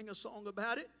those, we sang a song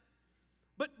about it.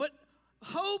 But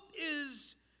hope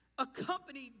is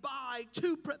accompanied by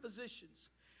two prepositions.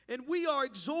 And we are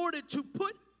exhorted to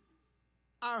put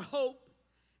our hope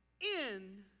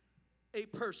in a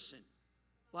person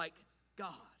like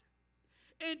God.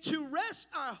 And to rest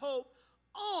our hope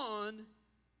on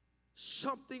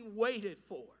something waited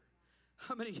for.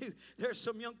 How many of you, there's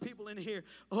some young people in here,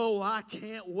 oh, I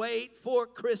can't wait for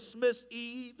Christmas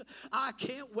Eve. I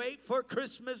can't wait for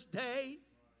Christmas Day.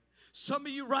 Some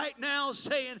of you right now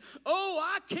saying, oh,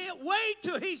 I can't wait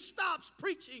till he stops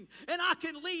preaching and I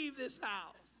can leave this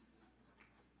house.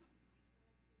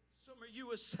 Some of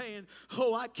you are saying,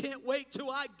 oh, I can't wait till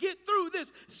I get through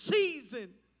this season.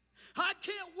 I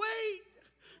can't wait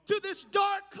till this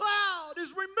dark cloud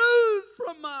is removed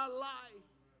from my life.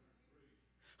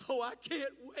 Oh, I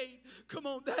can't wait. Come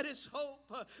on, that is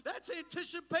hope. That's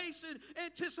anticipation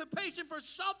for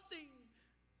something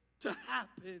to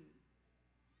happen.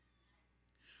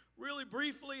 Really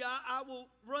briefly, I will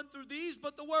run through these,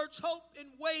 but the words hope and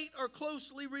wait are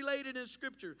closely related in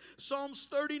Scripture. Psalms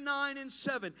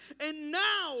 39:7. And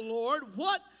now, Lord,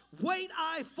 what wait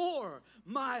I for?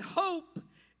 My hope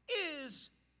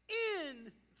is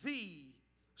in thee.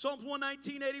 Psalms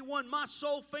 119:81. My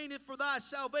soul fainteth for thy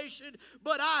salvation,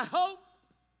 but I hope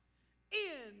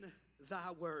in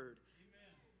thy word.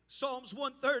 Amen. Psalms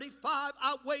 135.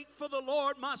 I wait for the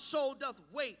Lord, my soul doth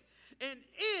wait, and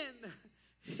in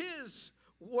his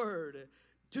word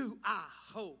do I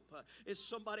hope. Is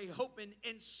somebody hoping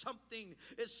in something?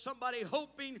 Is somebody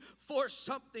hoping for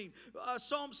something?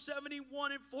 Psalm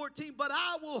 71:14. But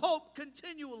I will hope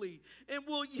continually and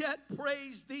will yet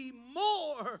praise thee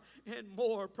more and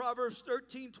more. Proverbs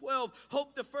 13:12.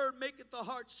 Hope deferred maketh the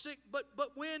heart sick, but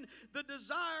when the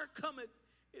desire cometh,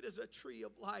 it is a tree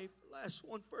of life. Last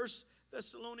one, 1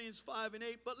 Thessalonians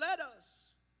 5:8. But let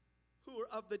us who are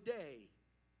of the day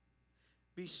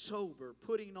be sober,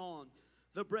 putting on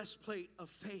the breastplate of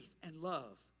faith and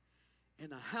love,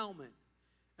 and a helmet,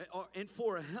 and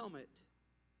for a helmet,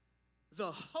 the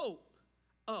hope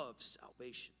of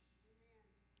salvation.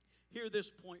 Hear this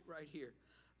point right here.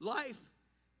 Life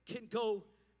can go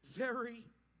very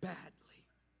badly,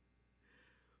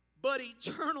 but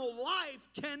eternal life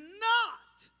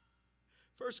cannot.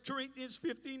 1 Corinthians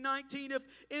 15:19,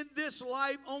 if in this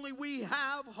life only we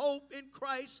have hope in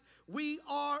Christ, we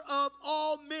are of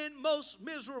all men most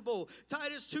miserable.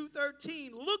 Titus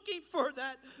 2:13, looking for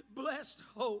that blessed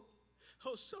hope.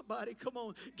 Oh, somebody, come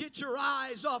on, get your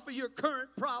eyes off of your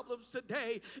current problems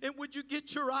today, and would you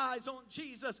get your eyes on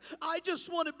Jesus? I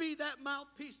just want to be that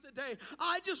mouthpiece today.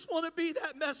 I just want to be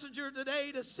that messenger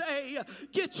today to say,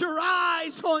 get your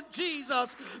eyes on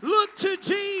Jesus. Look to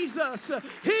Jesus.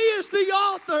 He is the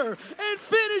author and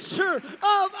finisher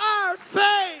of our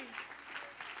faith.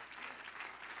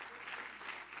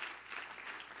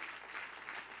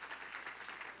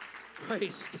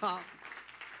 Praise God.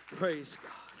 Praise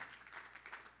God.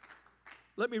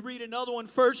 Let me read another one.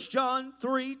 1 John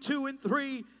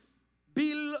 3:2-3.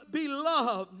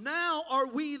 Beloved, now are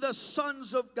we the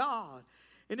sons of God,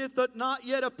 and it doth not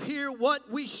yet appear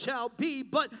what we shall be,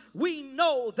 but we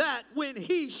know that when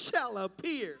he shall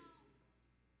appear,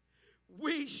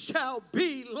 we shall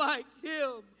be like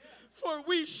him, for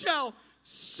we shall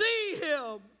see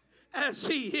him as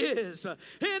he is. And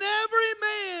every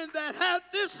man that hath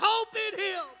this hope in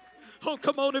him. Oh,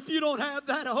 come on, if you don't have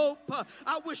that hope,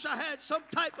 I wish I had some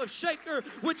type of shaker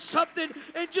with something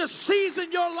and just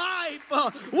season your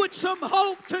life with some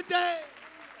hope today.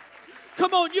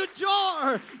 Come on, your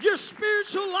jar, your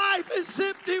spiritual life is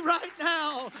empty right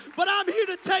now. But I'm here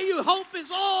to tell you, hope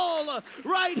is all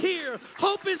right here.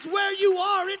 Hope is where you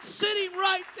are. It's sitting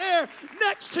right there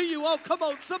next to you. Oh, come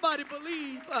on, somebody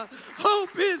believe.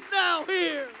 Hope is now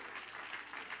here.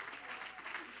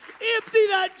 Empty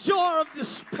that jar of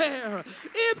despair.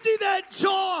 Empty that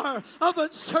jar of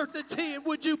uncertainty. And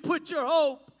would you put your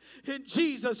hope in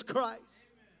Jesus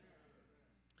Christ?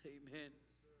 Amen.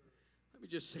 Let me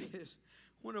just say this.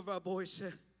 One of our boys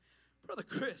said, Brother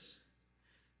Chris,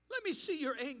 let me see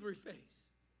your angry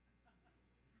face.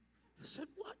 I said,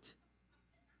 what?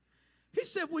 He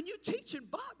said, when you teach in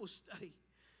Bible study,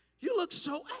 you look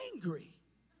so angry.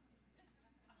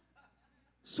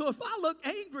 So if I look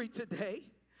angry today,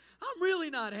 I'm really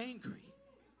not angry.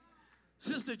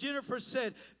 Sister Jennifer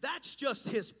said, that's just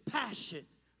his passion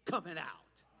coming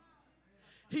out.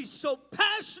 He's so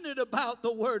passionate about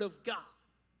the Word of God.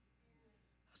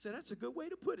 I said, that's a good way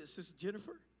to put it, Sister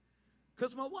Jennifer.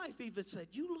 Because my wife even said,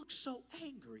 you look so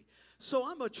angry. So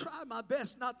I'm going to try my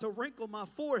best not to wrinkle my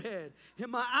forehead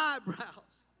and my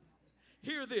eyebrows.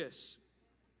 Hear this.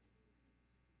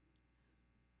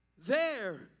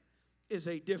 There is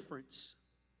a difference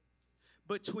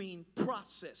between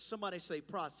process. Somebody say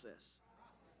process.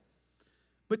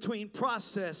 Between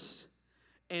process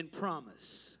and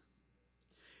promise.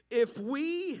 If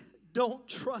we don't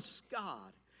trust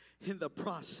God in the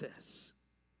process,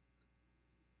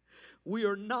 we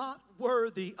are not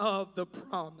worthy of the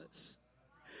promise.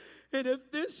 And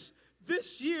if this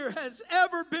year has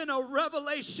ever been a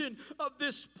revelation of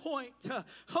this point,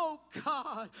 oh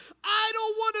God, I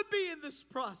don't want to be in this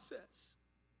process.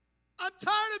 I'm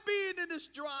tired of being in this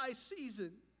dry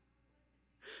season.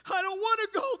 I don't want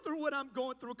to go through what I'm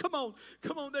going through. Come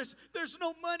on. There's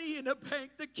no money in the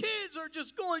bank. The kids are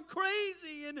just going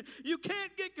crazy, and you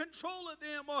can't get control of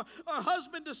them, or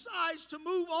husband decides to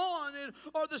move on,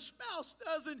 or the spouse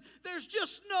doesn't. There's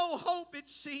just no hope, it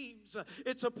seems.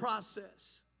 It's a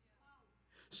process.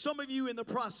 Some of you in the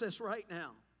process right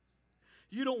now,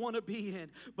 you don't want to be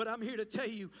in, but I'm here to tell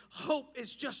you, hope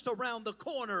is just around the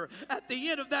corner at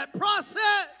the end of that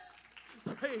process.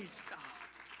 Praise God.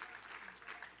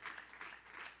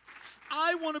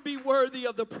 I want to be worthy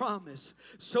of the promise.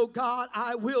 So God,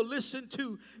 I will listen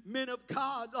to men of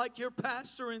God like your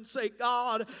pastor and say,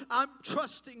 God, I'm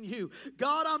trusting you.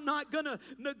 God, I'm not going to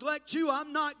neglect you.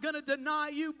 I'm not going to deny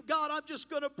you. God, I'm just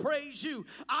going to praise you.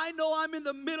 I know I'm in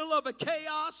the middle of a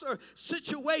chaos or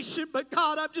situation, but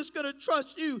God, I'm just going to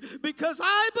trust you because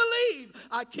I believe.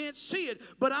 I can't see it,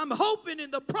 but I'm hoping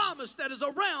in the promise that is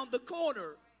around the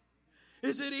corner.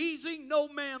 Is it easy? No,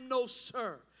 ma'am, no,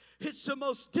 sir. It's the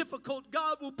most difficult.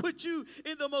 God will put you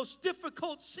in the most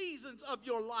difficult seasons of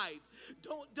your life.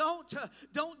 Don't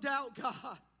doubt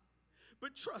God,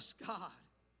 but trust God,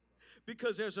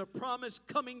 because there's a promise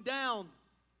coming down.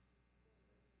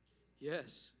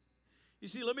 Yes. You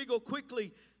see, let me go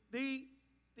quickly. The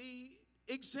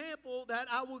example that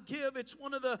I will give, it's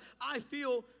one of the, I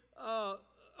feel, a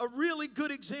really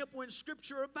good example in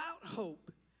Scripture about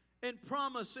hope and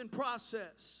promise and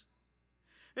process.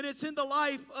 And it's in the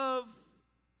life of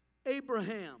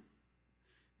Abraham,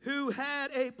 who had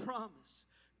a promise.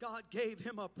 God gave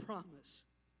him a promise.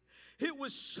 It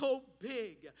was so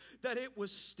big that it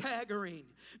was staggering.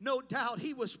 No doubt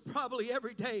he was probably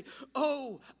every day,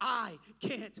 oh, I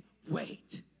can't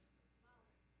wait.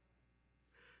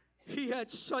 He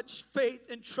had such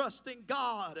faith and trust in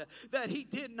God that he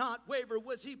did not waver.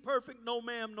 Was he perfect? No,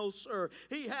 ma'am, no, sir.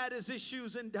 He had his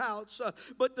issues and doubts,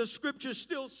 but the Scripture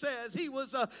still says he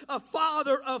was a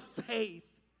father of faith,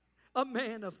 a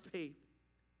man of faith.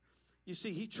 You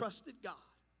see, he trusted God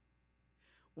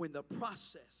when the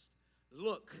process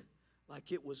looked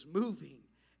like it was moving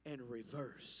in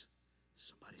reverse.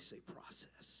 Somebody say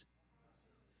process.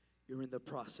 You're in the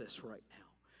process right now.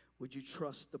 Would you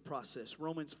trust the process?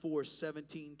 Romans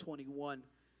 4:17-21,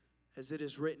 as it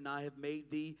is written, I have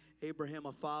made thee, Abraham,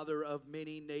 a father of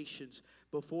many nations,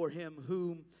 before him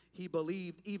whom he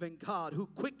believed, even God, who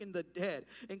quickened the dead,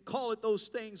 and calleth those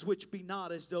things which be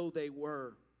not as though they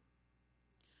were.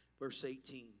 Verse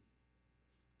 18,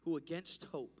 who against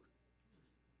hope.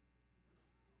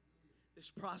 This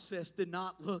process did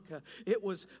not look, it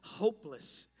was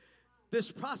hopeless.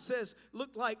 This process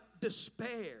looked like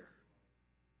despair.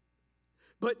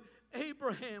 But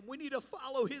Abraham, we need to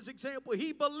follow his example.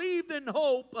 He believed in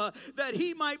hope that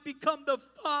he might become the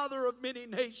father of many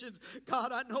nations.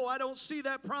 God, I know I don't see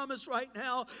that promise right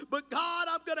now, but God,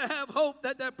 I'm going to have hope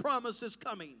that that promise is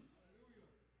coming.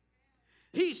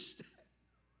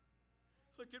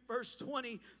 Look at verse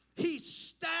 20. He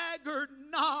staggered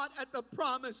not at the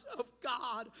promise of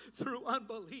God through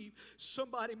unbelief.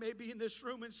 Somebody may be in this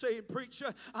room and saying,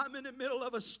 preacher, I'm in the middle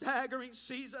of a staggering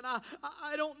season.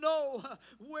 I don't know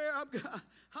where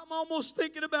I'm almost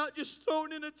thinking about just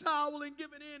throwing in a towel and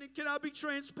giving in. And can I be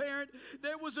transparent?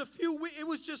 There was it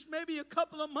was just maybe a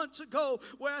couple of months ago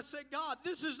where I said, God,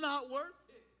 this is not worth it.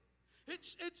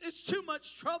 It's too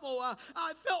much trouble.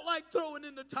 I felt like throwing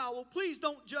in the towel. Please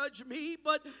don't judge me,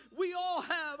 but we all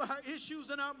have our issues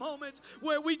and our moments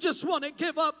where we just want to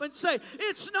give up and say,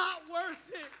 it's not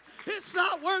worth it. It's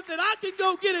not worth it. I can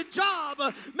go get a job,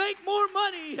 make more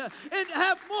money, and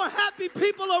have more happy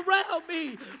people around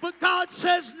me. But God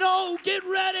says, no, get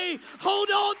ready. Hold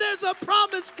on, there's a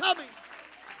promise coming.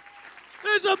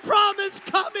 There's a promise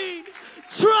coming.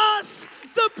 Trust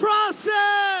the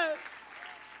process.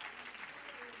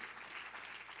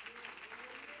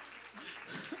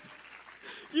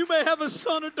 You may have a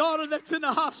son or daughter that's in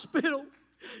the hospital.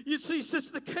 You see,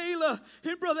 Sister Kayla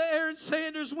and Brother Aaron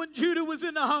Sanders, when Judah was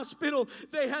in the hospital,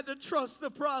 they had to trust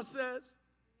the process.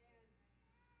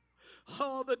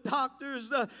 All the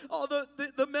doctors, all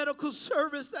the medical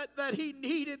service that he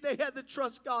needed, they had to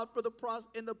trust God for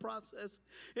in the process.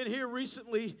 And here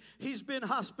recently, he's been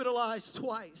hospitalized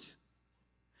twice.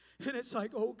 And it's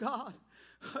like, oh God,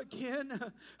 again,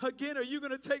 are you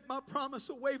going to take my promise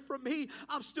away from me?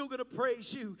 I'm still going to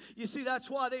praise you. You see, that's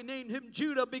why they named him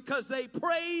Judah, because they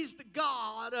praised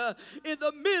God in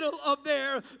the middle of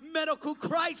their medical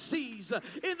crises,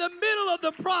 in the middle of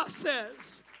the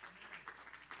process.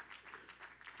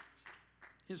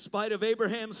 In spite of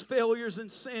Abraham's failures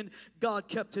and sin, God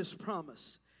kept his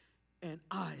promise, and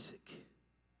Isaac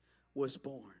was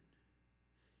born.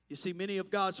 You see, many of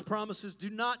God's promises do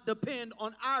not depend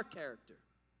on our character,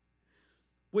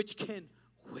 which can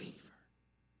waver.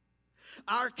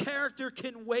 Our character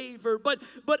can waver, but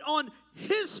on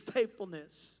his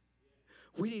faithfulness,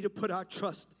 we need to put our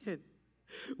trust in.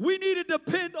 We need to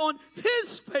depend on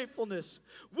his faithfulness,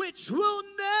 which will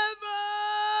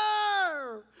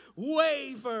never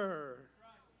waver.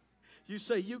 You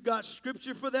say, you got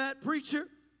scripture for that, preacher?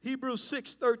 Hebrews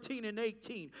 6:13 and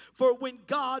 18. For when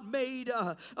God made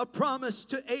a promise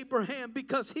to Abraham,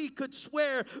 because he could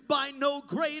swear by no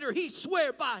greater, he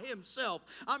swore by himself.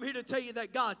 I'm here to tell you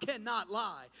that God cannot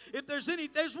lie. If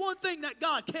there's one thing that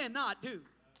God cannot do,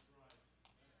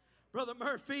 Brother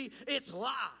Murphy, it's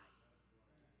lie.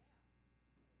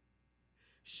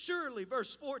 Surely,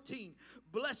 verse 14,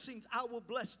 blessings I will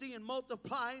bless thee, and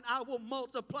multiplying I will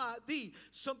multiply thee.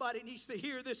 Somebody needs to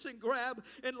hear this and grab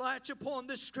and latch upon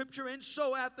this scripture. And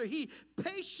so after he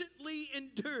patiently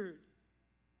endured,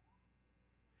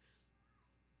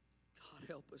 God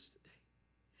help us today.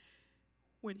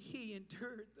 When he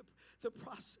endured the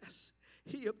process,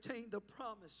 he obtained the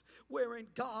promise, wherein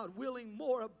God, willing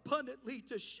more abundantly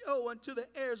to show unto the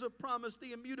heirs of promise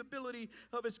the immutability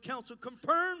of his counsel,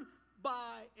 confirmed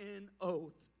by an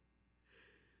oath,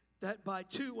 that by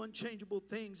two unchangeable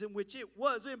things in which it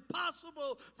was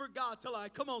impossible for God to lie.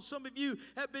 Come on, some of you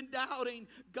have been doubting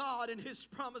God and his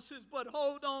promises, but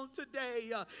hold on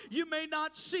today. You may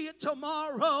not see it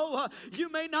tomorrow.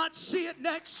 You may not see it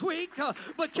next week.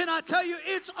 But can I tell you,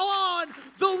 it's on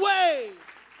the way.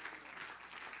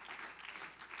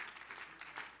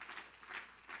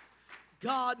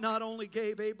 God not only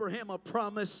gave Abraham a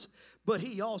promise, but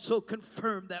he also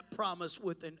confirmed that promise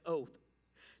with an oath.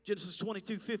 Genesis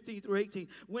 22:15 through 18.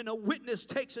 When a witness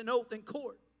takes an oath in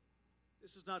court,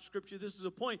 this is not scripture, this is a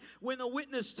point. When a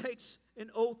witness takes an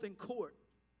oath in court,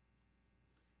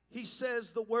 he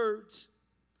says the words,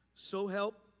 so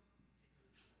help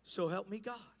me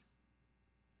God.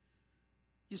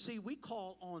 You see, we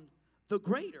call on the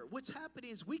greater. What's happening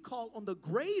is we call on the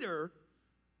greater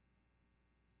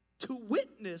to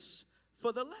witness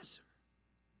for the lesser.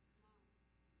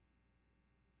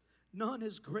 None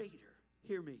is greater,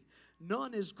 hear me,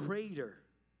 none is greater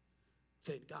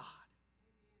than God.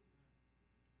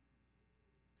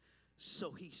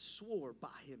 So he swore by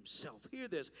himself. Hear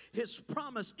this, his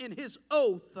promise and his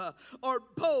oath are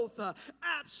both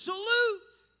absolute,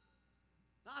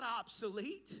 not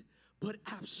obsolete, but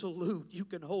absolute. You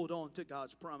can hold on to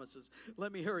God's promises.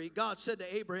 Let me hurry. God said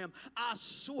to Abraham, I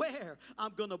swear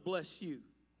I'm going to bless you.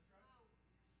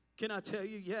 Can I tell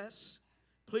you, yes?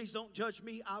 Please don't judge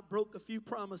me. I broke a few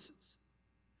promises.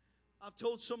 I've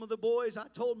told some of the boys, I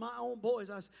told my own boys,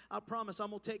 I promise I'm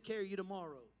going to take care of you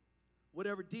tomorrow.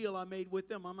 Whatever deal I made with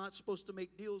them, I'm not supposed to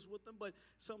make deals with them, but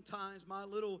sometimes my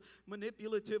little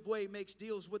manipulative way makes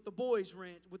deals with the boys'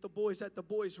 ranch, with the boys at the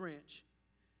boys' ranch.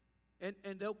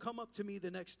 And they'll come up to me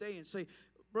the next day and say,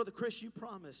 Brother Chris, you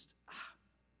promised.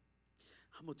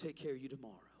 I'm going to take care of you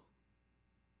tomorrow.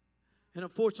 And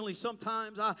unfortunately,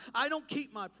 sometimes I don't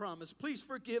keep my promise. Please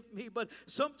forgive me, but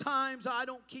sometimes I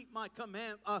don't keep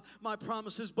my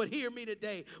promises. But hear me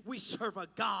today. We serve a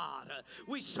God.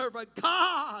 We serve a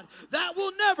God that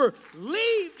will never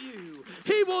leave you.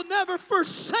 He will never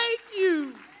forsake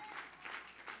you.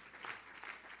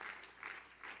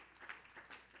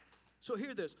 So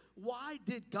hear this. Why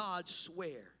did God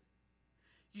swear?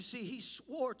 You see, he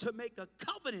swore to make a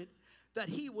covenant that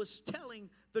he was telling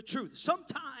the truth.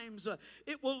 Sometimes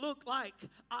it will look like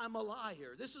I'm a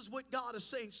liar. This is what God is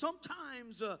saying.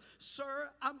 Sometimes, sir,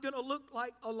 I'm going to look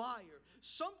like a liar.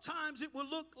 Sometimes it will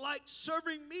look like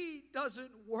serving me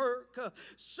doesn't work.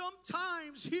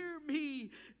 Sometimes, hear me,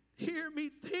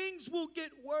 things will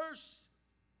get worse,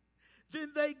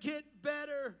 then they get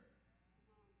better.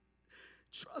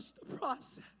 Trust the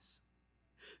process.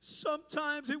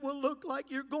 Sometimes it will look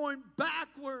like you're going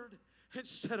backward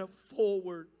instead of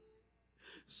forward.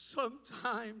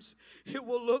 Sometimes it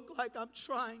will look like I'm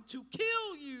trying to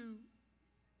kill you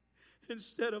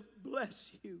instead of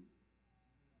bless you.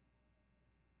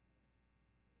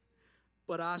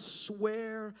 But I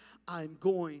swear I'm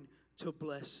going to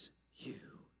bless you.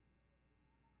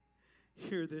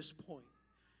 Hear this point.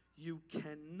 You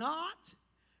cannot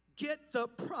get the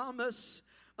promise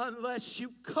unless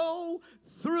you go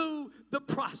through the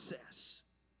process.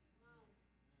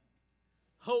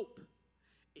 Hope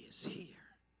is here.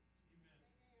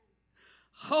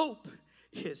 Hope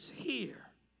is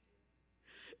here.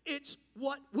 It's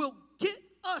what will get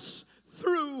us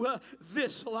through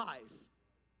this life.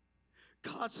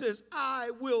 God says,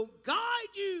 I will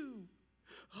guide you.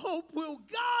 Hope will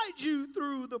guide you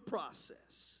through the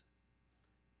process.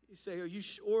 You say, are you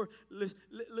sure?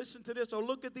 Listen to this or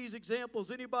look at these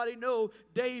examples. Anybody know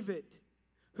David,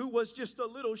 who was just a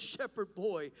little shepherd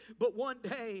boy? But one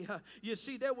day, you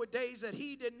see, there were days that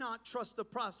he did not trust the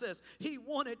process. He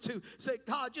wanted to say,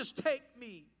 God, just take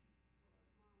me.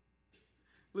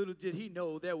 Little did he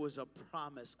know there was a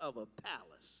promise of a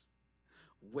palace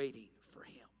waiting for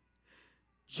him.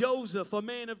 Joseph, a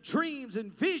man of dreams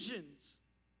and visions,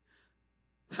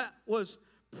 that was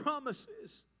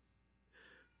promises.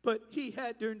 But he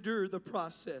had to endure the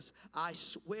process. I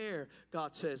swear,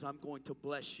 God says, I'm going to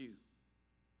bless you.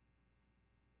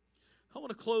 I want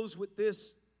to close with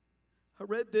this. I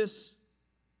read this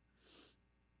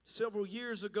several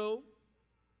years ago,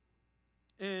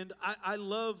 and I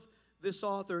love this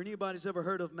author. Anybody's ever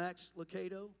heard of Max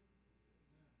Lucado?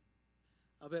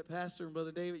 I bet Pastor and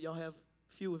Brother David, y'all have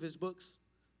a few of his books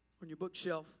on your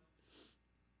bookshelf.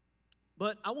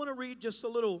 But I want to read just a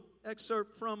little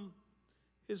excerpt from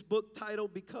his book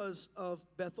titled Because of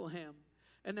Bethlehem.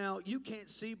 And now you can't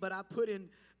see, but I put in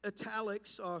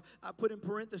italics, or I put in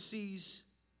parentheses.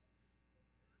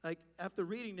 Like after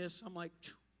reading this, I'm like,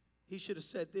 he should have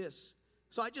said this.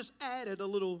 So I just added a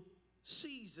little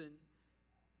season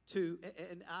to,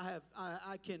 and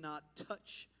I cannot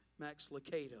touch Max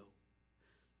Lucado.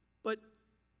 But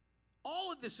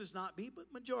all of this is not me, but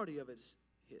majority of it is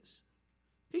his.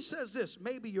 He says this: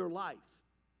 maybe your life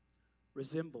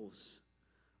resembles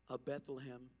a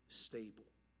Bethlehem stable.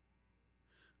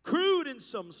 Crude in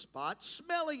some spots,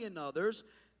 smelly in others,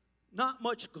 not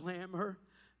much glamour,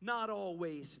 not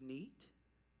always neat.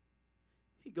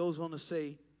 He goes on to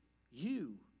say,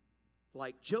 you,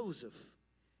 like Joseph,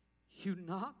 you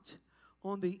knocked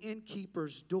on the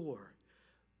innkeeper's door,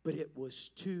 but it was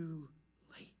too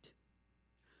late.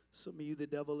 Some of you, the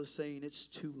devil is saying it's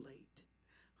too late.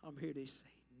 I'm here to say,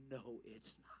 no,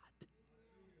 it's not.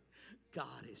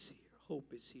 God is here.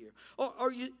 Hope is here.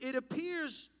 Or it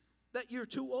appears that you're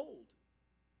too old.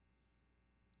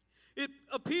 It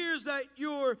appears that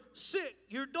you're sick,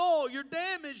 you're dull, you're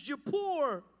damaged, you're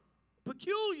poor,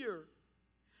 peculiar.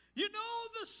 You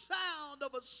know the sound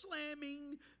of a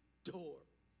slamming door.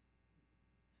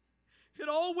 It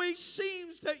always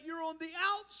seems that you're on the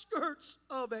outskirts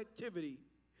of activity.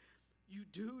 You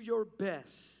do your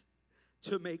best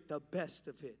to make the best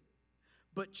of it.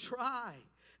 But try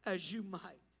as you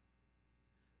might,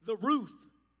 the roof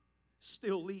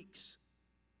still leaks.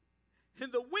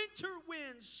 And the winter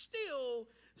wind still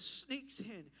sneaks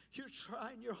in. You're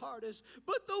trying your hardest,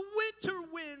 but the winter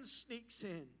wind sneaks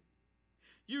in.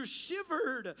 You're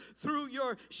shivered through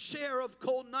your share of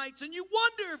cold nights, and you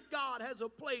wonder if God has a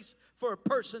place for a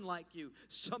person like you.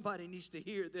 Somebody needs to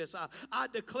hear this. I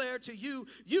declare to you,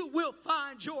 you will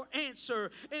find your answer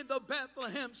in the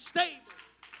Bethlehem stable.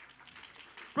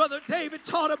 Brother David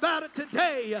taught about it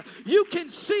today. You can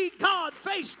see God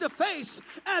face to face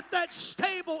at that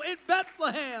stable in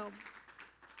Bethlehem.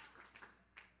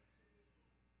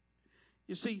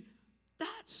 You see,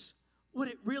 that's what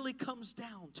it really comes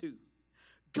down to.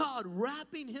 God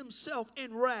wrapping himself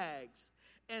in rags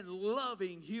and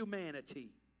loving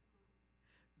humanity.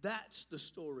 That's the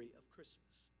story of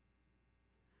Christmas.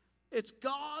 It's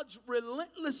God's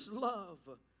relentless love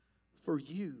for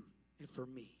you and for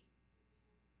me.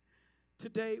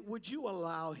 Today, would you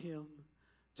allow him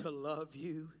to love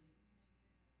you?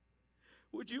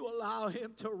 Would you allow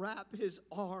him to wrap his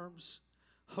arms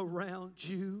around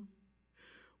you?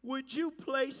 Would you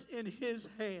place in his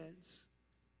hands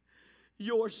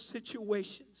your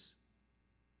situations?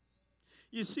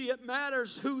 You see, it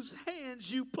matters whose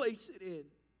hands you place it in.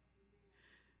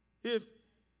 If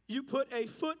you put a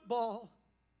football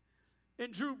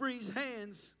in Drew Brees'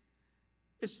 hands,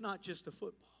 it's not just a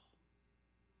football.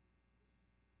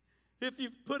 If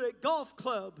you put a golf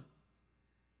club,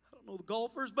 I don't know the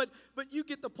golfers, but you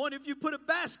get the point. If you put a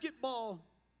basketball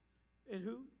in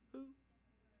who?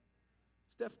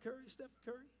 Steph Curry.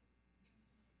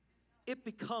 It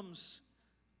becomes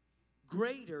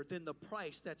greater than the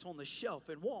price that's on the shelf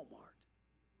in Walmart.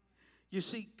 You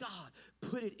see, God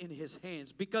put it in his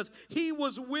hands because he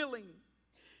was willing.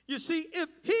 You see, if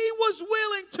he was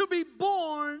willing to be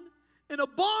born in a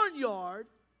barnyard,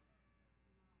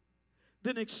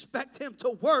 then expect him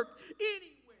to work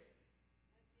anywhere.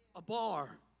 A bar,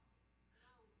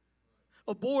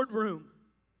 a boardroom,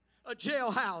 a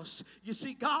jailhouse. You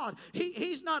see, God,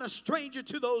 He's not a stranger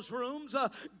to those rooms.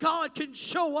 God can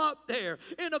show up there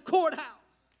in a courthouse.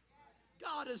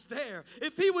 God is there.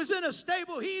 If He was in a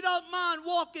stable, He doesn't mind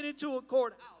walking into a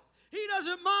courthouse. He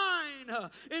doesn't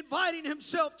mind inviting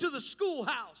Himself to the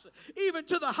schoolhouse, even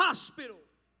to the hospital.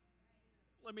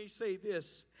 Let me say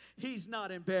this. He's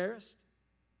not embarrassed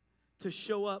to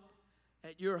show up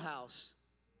at your house.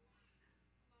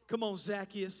 Come on,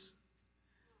 Zacchaeus.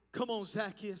 Come on,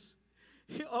 Zacchaeus.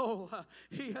 He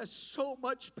has so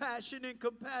much passion and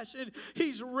compassion.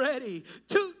 He's ready.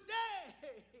 Today,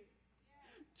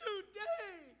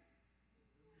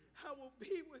 I will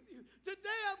be with you. Today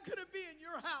I'm going to be in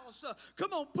your house.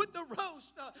 Come on, put the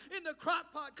roast in the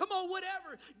crock pot. Come on,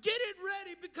 whatever. Get it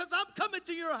ready because I'm coming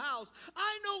to your house.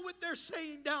 I know what they're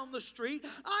saying down the street.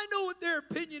 I know what their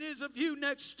opinion is of you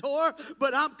next door,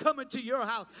 but I'm coming to your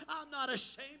house. I'm not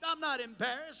ashamed. I'm not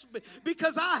embarrassed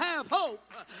because I have hope.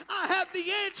 I have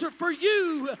the answer for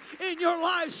you in your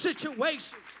life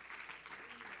situation.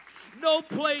 No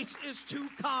place is too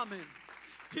common.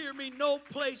 Hear me, no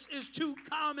place is too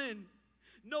common.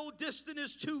 No distance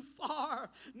is too far.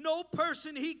 No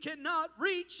person He cannot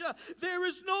reach. There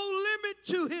is no limit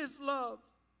to His love.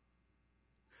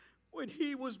 When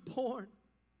He was born,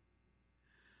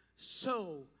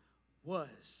 so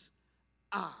was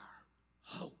our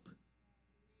hope.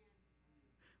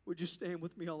 Would you stand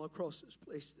with me all across this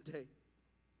place today?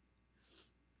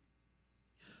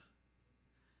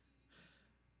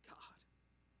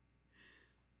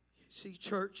 See,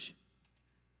 church,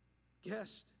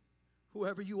 guest,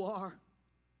 whoever you are,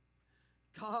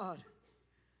 God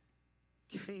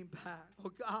came back.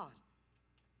 Oh, God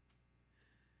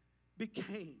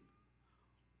became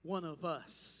one of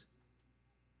us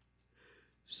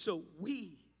so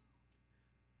we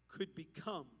could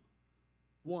become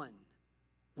one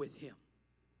with Him.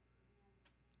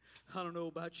 I don't know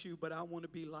about you, but I want to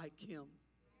be like Him.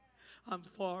 I'm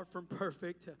far from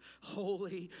perfect,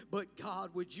 holy, but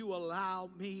God, would you allow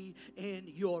me in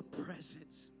your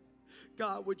presence?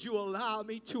 God, would you allow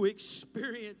me to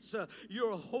experience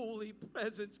your holy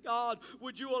presence? God,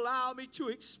 would you allow me to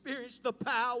experience the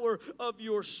power of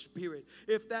your Spirit?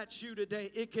 If that's you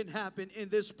today, it can happen in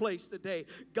this place today.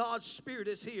 God's Spirit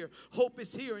is here. Hope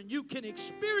is here, and you can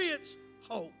experience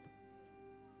hope.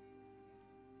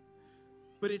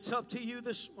 But it's up to you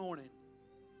this morning.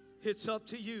 It's up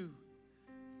to you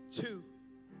to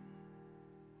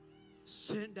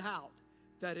send out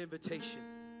that invitation.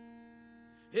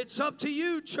 It's up to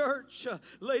you, church,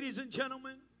 ladies and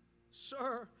gentlemen,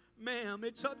 sir, ma'am,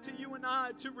 it's up to you and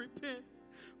I to repent.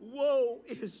 Woe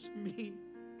is me.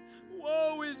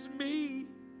 Woe is me.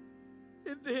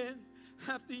 And then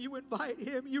after you invite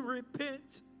Him, you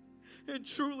repent. And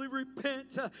truly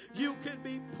repent, you can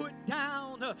be put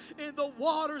down in the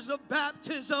waters of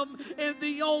baptism in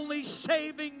the only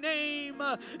saving name,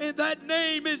 and that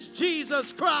name is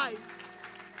Jesus Christ.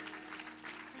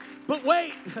 But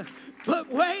wait,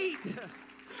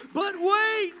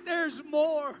 there's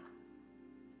more.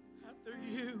 After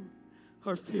you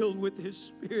are filled with His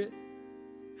Spirit,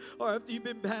 or after you've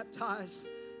been baptized,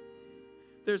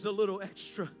 there's a little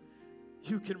extra.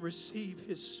 You can receive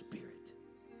His Spirit,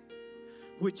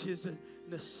 which is a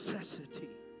necessity.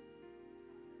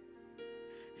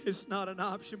 It's not an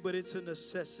option, but it's a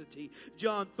necessity.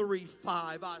 John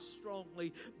 3:5, I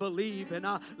strongly believe and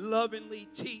I lovingly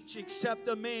teach, except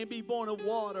a man be born of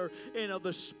water and of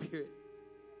the Spirit.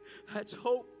 That's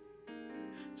hope.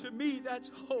 To me, that's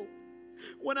hope.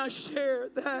 When I share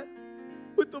that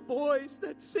with the boys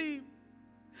that seem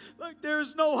like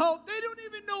there's no hope. They don't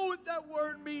even know what that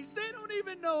word means. They don't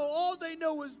even know. All they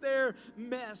know is their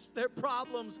mess, their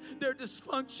problems, their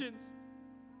dysfunctions.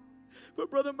 But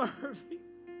Brother Murphy,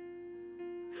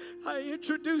 I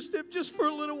introduced him just for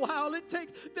a little while.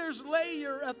 There's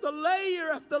layer after layer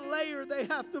after layer they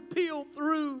have to peel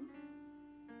through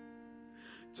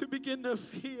to begin to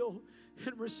feel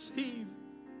and receive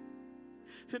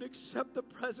and accept the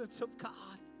presence of God.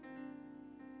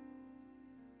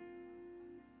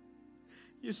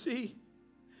 You see,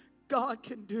 God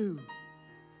can do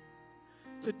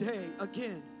today,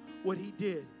 again, what He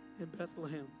did in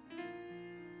Bethlehem.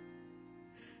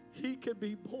 He can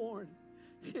be born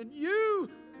in you.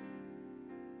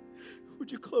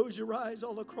 Would you close your eyes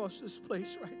all across this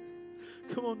place right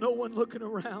now? Come on, no one looking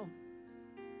around.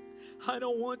 I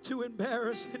don't want to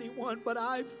embarrass anyone, but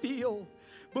I feel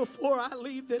before I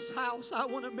leave this house, I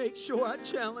want to make sure I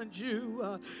challenge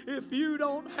you. If you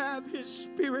don't have His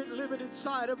Spirit living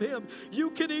inside of Him,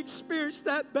 you can experience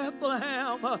that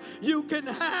Bethlehem. You can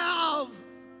have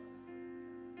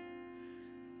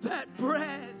that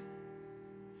bread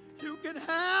You can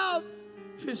have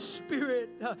His Spirit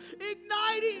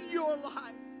igniting your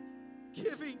life,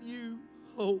 giving you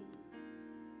hope.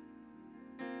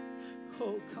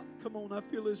 Oh God, come on, I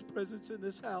feel His presence in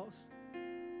this house.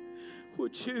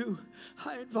 Would you,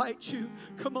 I invite you,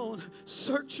 come on,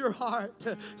 search your heart.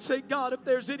 Say, God, if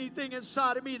there's anything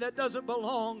inside of me that doesn't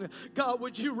belong, God,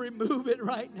 would you remove it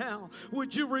right now?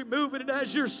 Would you remove it? And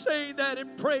as you're saying that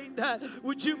and praying that,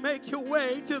 would you make your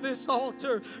way to this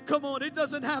altar? Come on, it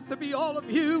doesn't have to be all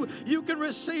of you. You can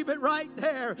receive it right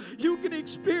there. You can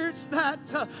experience that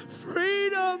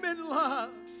freedom and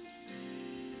love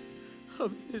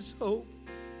of His hope.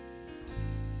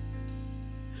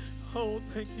 Oh,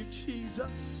 thank you,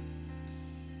 Jesus.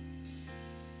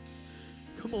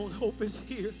 Come on, hope is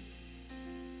here.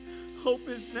 Hope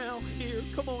is now here.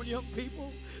 Come on, young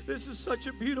people. This is such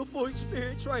a beautiful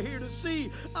experience right here to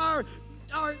see our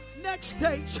next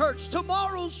day church,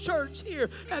 tomorrow's church here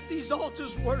at these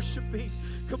altars worshiping.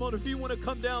 Come on, if you want to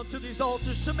come down to these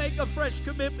altars to make a fresh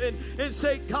commitment and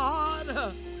say,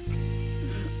 God,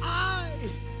 I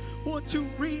want to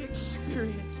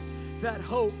re-experience that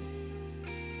hope.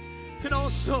 And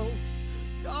also,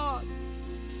 God,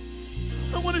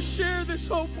 I want to share this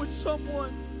hope with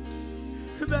someone.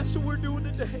 And that's what we're doing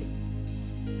today.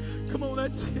 Come on,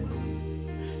 that's it.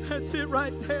 That's it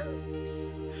right there.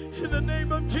 In the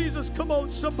name of Jesus, come on,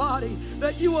 somebody,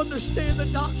 that you understand the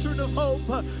doctrine of hope.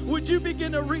 Would you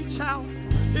begin to reach out?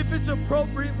 If it's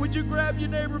appropriate, would you grab your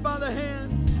neighbor by the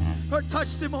hand or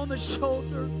touch them on the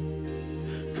shoulder?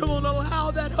 Come on,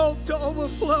 allow that hope to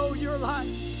overflow your life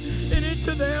and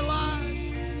into their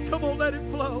lives. Come on, let it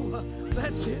flow.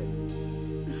 That's it.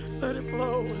 Let it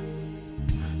flow.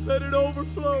 Let it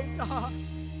overflow, God.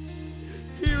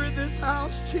 Here in this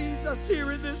house, Jesus.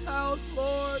 Here in this house,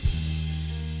 Lord.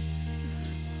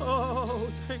 Oh,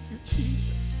 thank you,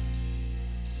 Jesus.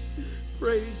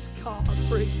 Praise God.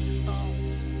 Praise God.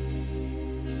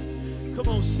 Come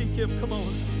on, seek Him. Come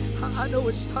on. I know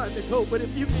it's time to go, but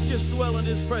if you can just dwell in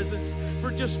His presence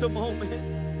for just a moment.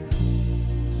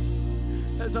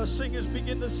 As our singers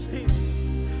begin to sing,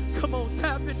 come on,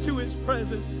 tap into His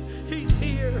presence. He's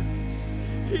here.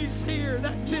 He's here.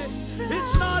 That's it.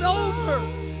 It's not over.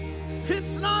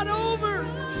 It's not over.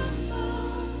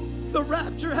 The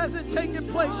rapture hasn't taken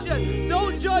place yet.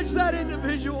 Don't judge that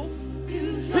individual.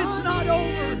 It's not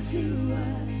over.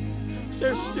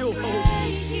 There's still hope.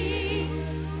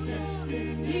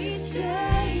 Destiny's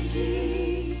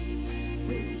changing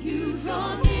with you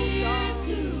drawn near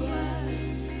to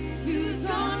us. You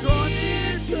draw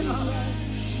near to us.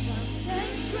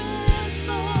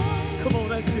 Come on,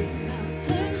 that's it.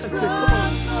 That's it. Come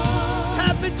on.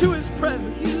 Tap into His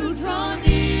presence.